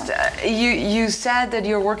 first, you said that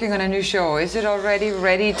you're working on a new show. Is it already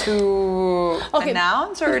ready to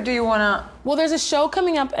announce, or do you want to? Well, there's a show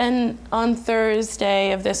coming up on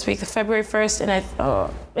Thursday of this week, February 1st, and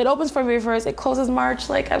it opens February 1st. It closes March,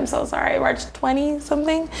 I'm so sorry, March 20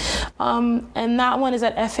 something. And that one is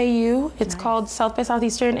at FAU. It's called South by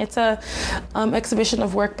Southeastern. It's a exhibition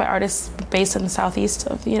of work by artists based in the southeast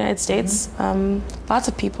of the United States. Lots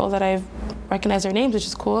of people that I've recognized their names, which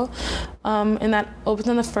is cool. And that opens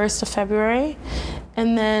on the 1st of February.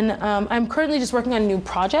 And then I'm currently just working on new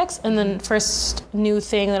projects. And then first new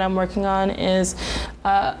thing that I'm working on is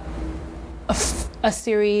a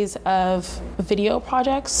series of video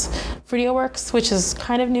projects, video works, which is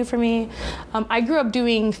kind of new for me. I grew up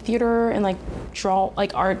doing theater and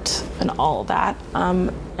art and all that.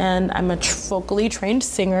 And I'm a vocally trained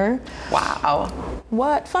singer. Wow.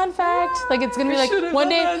 What? Fun fact. It's gonna be like one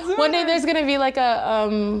day there's gonna be like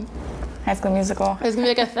a High School Musical. There's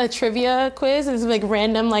gonna be like a trivia quiz. And it's like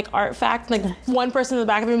random art fact. One person in the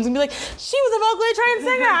back of the room is gonna be like, "She was a vocally trained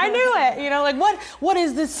singer. I knew it." You know, what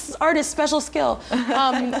is this artist's special skill?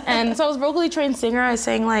 And so I was a vocally trained singer. I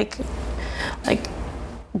sang like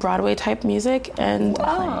Broadway type music, and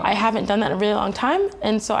I haven't done that in a really long time.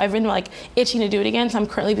 And so I've been itching to do it again. So I'm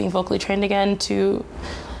currently being vocally trained again to.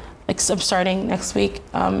 I'm starting next week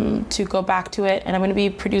to go back to it, and I'm going to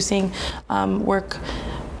be producing work.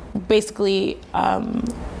 Basically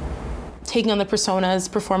taking on the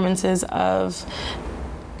personas, performances of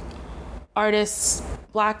artists,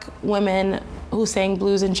 Black women who sang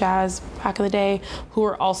blues and jazz back in the day, who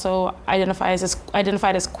were also identified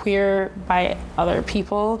as queer by other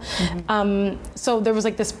people. So there was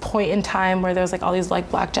this point in time where there was all these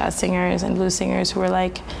Black jazz singers and blues singers who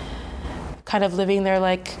were kind of living their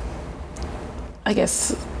I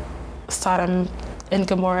guess Sodom and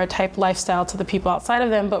Gomorrah type lifestyle to the people outside of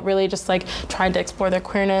them, but really just trying to explore their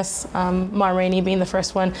queerness. Ma Rainey being the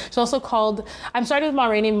first one. She's also called, I'm starting with Ma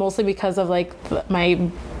Rainey mostly because of my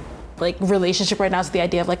relationship right now to the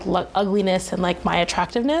idea of ugliness and my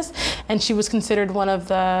attractiveness. And she was considered one of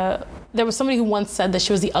there was somebody who once said that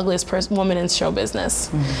she was the ugliest woman in show business.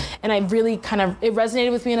 And I really it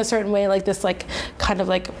resonated with me in a certain way, this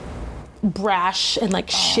brash and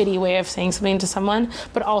shitty way of saying something to someone,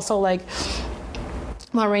 but also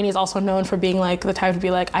Ma Rainey is also known for being like the type to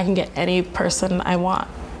be like, I can get any person I want,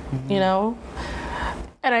 you know?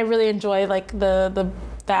 And I really enjoy like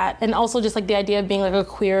that, and also just like the idea of being like a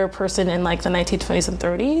queer person in like the 1920s and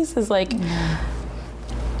 30s is like,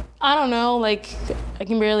 I don't know, like I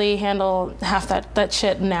can barely handle half that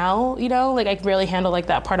shit now, you know? Like I can barely handle like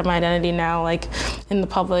that part of my identity now, like in the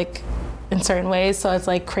public in certain ways. So it's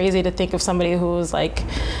like crazy to think of somebody who's like,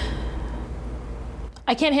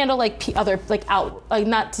 I can't handle like other, like out, like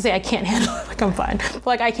not to say I can't handle it, like I'm fine, but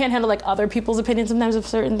like I can't handle like other people's opinions sometimes of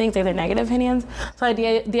certain things, like their negative opinions. So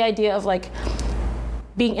the idea of like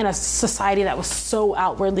being in a society that was so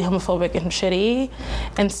outwardly homophobic and shitty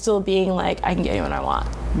and still being like, I can get anyone I want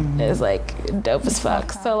is like dope as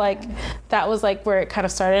fuck. So like that was like where it kind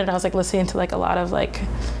of started, and I was like listening to like a lot of like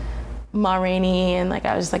Ma Rainey, and like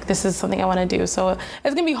I was just like, this is something I want to do. So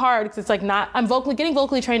it's gonna be hard because it's like I'm getting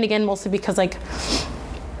vocally trained again, mostly because like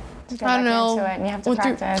I don't know. Into it and you have to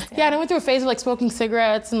practice. And I went through a phase of like smoking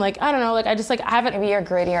cigarettes and like I don't know, like I just like I haven't. Maybe you're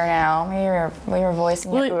grittier now. Maybe your voice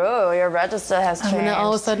and your register has changed. I'm gonna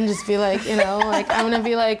all of a sudden just be like, you know, like I'm gonna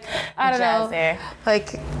be like I don't know,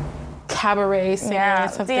 like cabaret singer or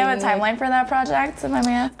something. Do you have a timeline for that project, my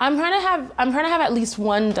man? I'm trying to have at least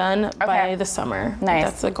one done by the summer. Nice.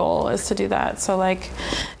 That's the goal, is to do that. So like,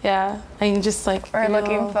 yeah, I can just like. We're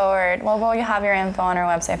looking forward. Well, we'll have your info on our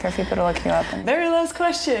website for people to look you up. Very last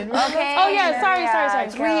question. Okay. Oh yeah, sorry.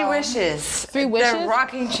 3 wishes. 3 wishes? The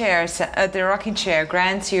rocking chair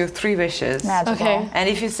grants you 3 wishes. Magical. Okay. And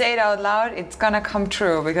if you say it out loud, it's gonna come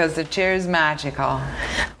true because the chair is magical.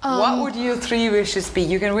 What would your 3 wishes be?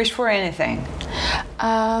 You can wish for anything.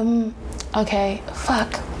 Okay.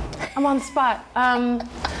 Fuck. I'm on the spot.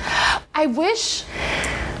 I wish,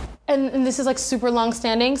 and this is like super long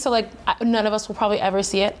standing, so like none of us will probably ever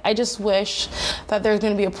see it. I just wish that there's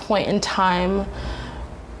gonna be a point in time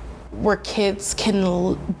where kids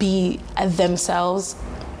can be themselves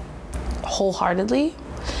wholeheartedly,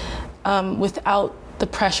 without the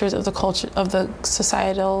pressures of the culture, of the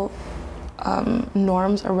societal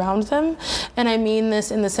norms around them. And I mean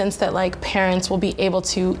this in the sense that like parents will be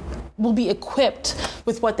equipped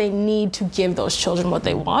with what they need to give those children what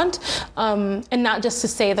they want, and not just to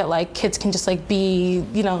say that like kids can just like be,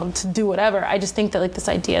 you know, to do whatever. I just think that like this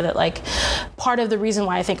idea that like part of the reason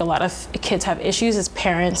why I think a lot of kids have issues is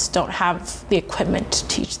parents don't have the equipment to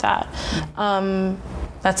teach that.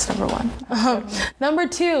 That's number 1. Number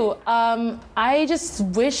 2, I just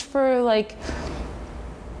wish for like,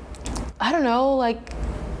 I don't know, like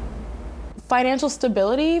financial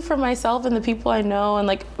stability for myself and the people I know and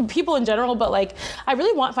like people in general, but like I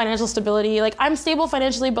really want financial stability. Like I'm stable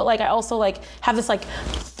financially, but like I also like have this like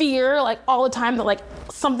fear like all the time that like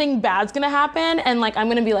something bad's gonna happen and like I'm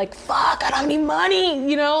gonna be like, fuck, I don't have any money,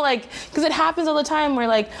 you know, like because it happens all the time where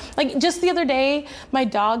like just the other day my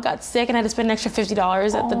dog got sick and I had to spend an extra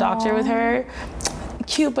 $50 at the doctor with her.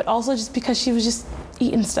 Cute, but also just because she was just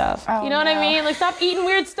eating stuff. You know what I mean? Like stop eating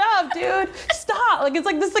weird stuff, dude. Stop. Like it's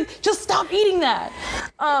like this, like just stop eating that.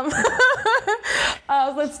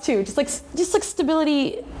 That's 2. Just like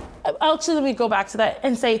stability. Actually, let me go back to that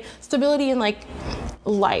and say stability in like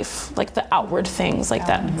life, like the outward things like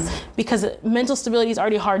that, because mental stability is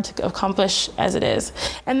already hard to accomplish as it is.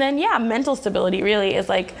 And then mental stability really is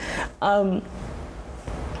like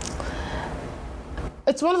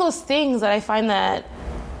it's one of those things that I find that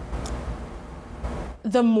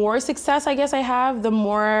the more success I guess I have, the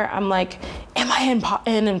more I'm like, am I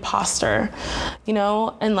an imposter? You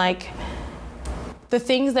know? And like the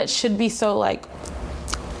things that should be so like,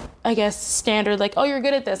 I guess standard, like, oh, you're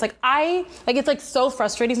good at this. Like it's like so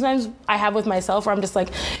frustrating sometimes I have with myself where I'm just like,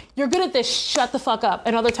 you're good at this, shut the fuck up.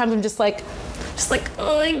 And other times I'm just like,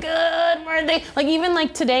 oh my God, why are they? Like even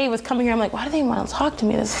like today with coming here, I'm like, why do they want to talk to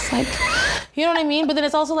me? This is like, you know what I mean? But then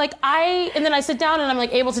it's also like and then I sit down and I'm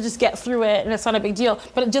like able to just get through it and it's not a big deal.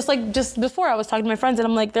 But just before I was talking to my friends and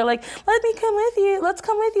I'm like, they're like, let's come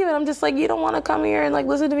with you. And I'm just like, you don't want to come here and like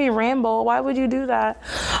listen to me ramble. Why would you do that?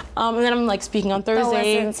 And then I'm like speaking on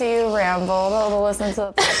Thursday. They'll listen to you ramble. They'll listen to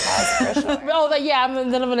the podcast for sure. Oh,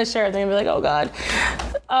 then I'm going to share it. They're going to be like, oh God.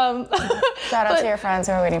 Shout out to your friends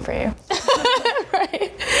who are waiting for you.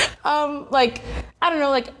 Right. Like, I don't know,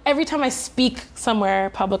 like every time I speak somewhere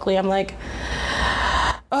publicly, I'm like,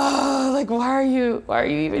 oh, like why are you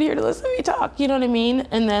even here to listen to me talk? You know what I mean?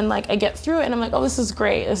 And then like I get through it and I'm like, oh, this is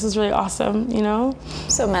great. This is really awesome, you know?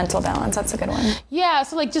 So mental balance, that's a good one. Yeah,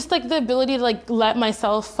 so like just like the ability to like let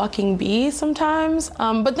myself fucking be sometimes.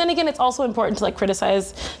 But then again, it's also important to like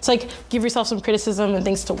criticize, to like give yourself some criticism and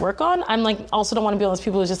things to work on. I'm like also don't want to be one of those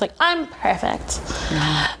people who's just like, I'm perfect.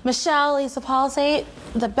 Michelle, Lisa Paul say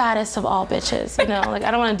the baddest of all bitches, you know? Like,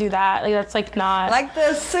 I don't want to do that. Like, that's like not. Like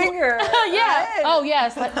the singer. Yeah. Right? Oh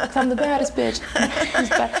yes. Like, I'm the baddest bitch.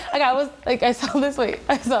 I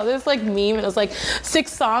saw this like meme, and it was like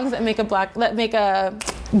 6 songs that make a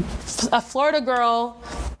Florida girl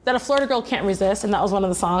that a Florida girl can't resist, and that was one of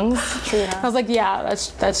the songs. Trina. I was like, yeah,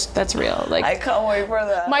 that's real. Like, I can't wait for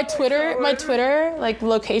that. my Twitter like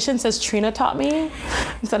location says Trina taught me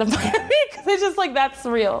instead of Miami, because it's just like that's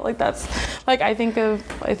real. Like that's like I think of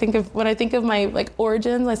when I think of my like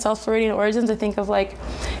origins, my South Floridian origins, I think of like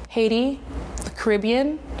Haiti, the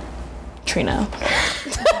Caribbean, Trina.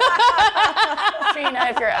 Trina,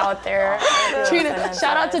 if you're out there. Trina,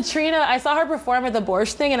 shout out to Trina. I saw her perform at the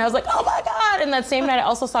Borscht thing, and I was like, oh my god! And that same night, I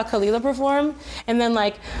also saw Kalila perform, and then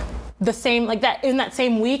like the same like that in that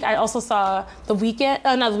same week, I also saw The Weeknd.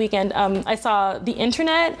 Not The Weeknd. I saw The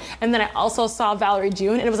Internet, and then I also saw Valerie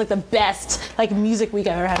June, and it was like the best like music week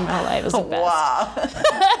I've ever had in my whole life. It was the best. Wow.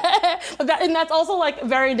 And that's also like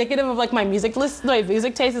very indicative of like my music list, my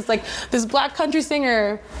music taste. It's like this black country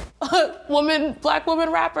singer, black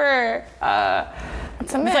woman rapper.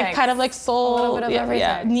 It's a mix. It's like kind of like soul, a little bit of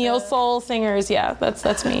everything. neo soul singers. Yeah,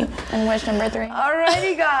 that's me. And wish number 3.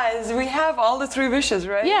 Alrighty, guys, we have all the 3 wishes,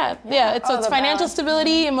 right? Yeah. So it's financial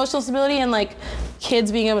stability, emotional stability, and like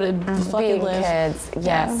kids being able to fucking live. Kids,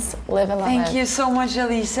 yes, live and love. Thank you so much,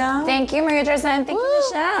 Elisa. Thank you, Maria Teresa, and thank you,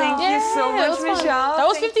 Michelle. Thank you so that much, was fun. Michelle. That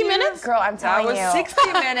was Thank 50 you. minutes? Girl, I'm That telling was you.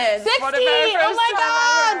 60 minutes. 60! For the very Oh first my time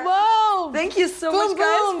god! ever. Whoa! Thank you so Boom, much,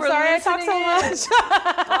 guys, boom. for Sorry I listening talk so much.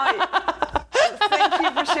 Thank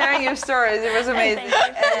you for sharing your stories. It was amazing.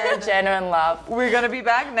 And genuine love. We're going to be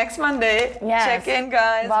back next Monday. Yes. Check in,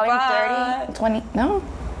 guys. Volume Bye. 30, 20, no?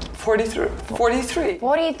 43.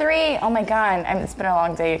 43. Oh my god, it's been a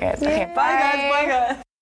long day, you guys. Okay, Bye, guys. Bye, guys.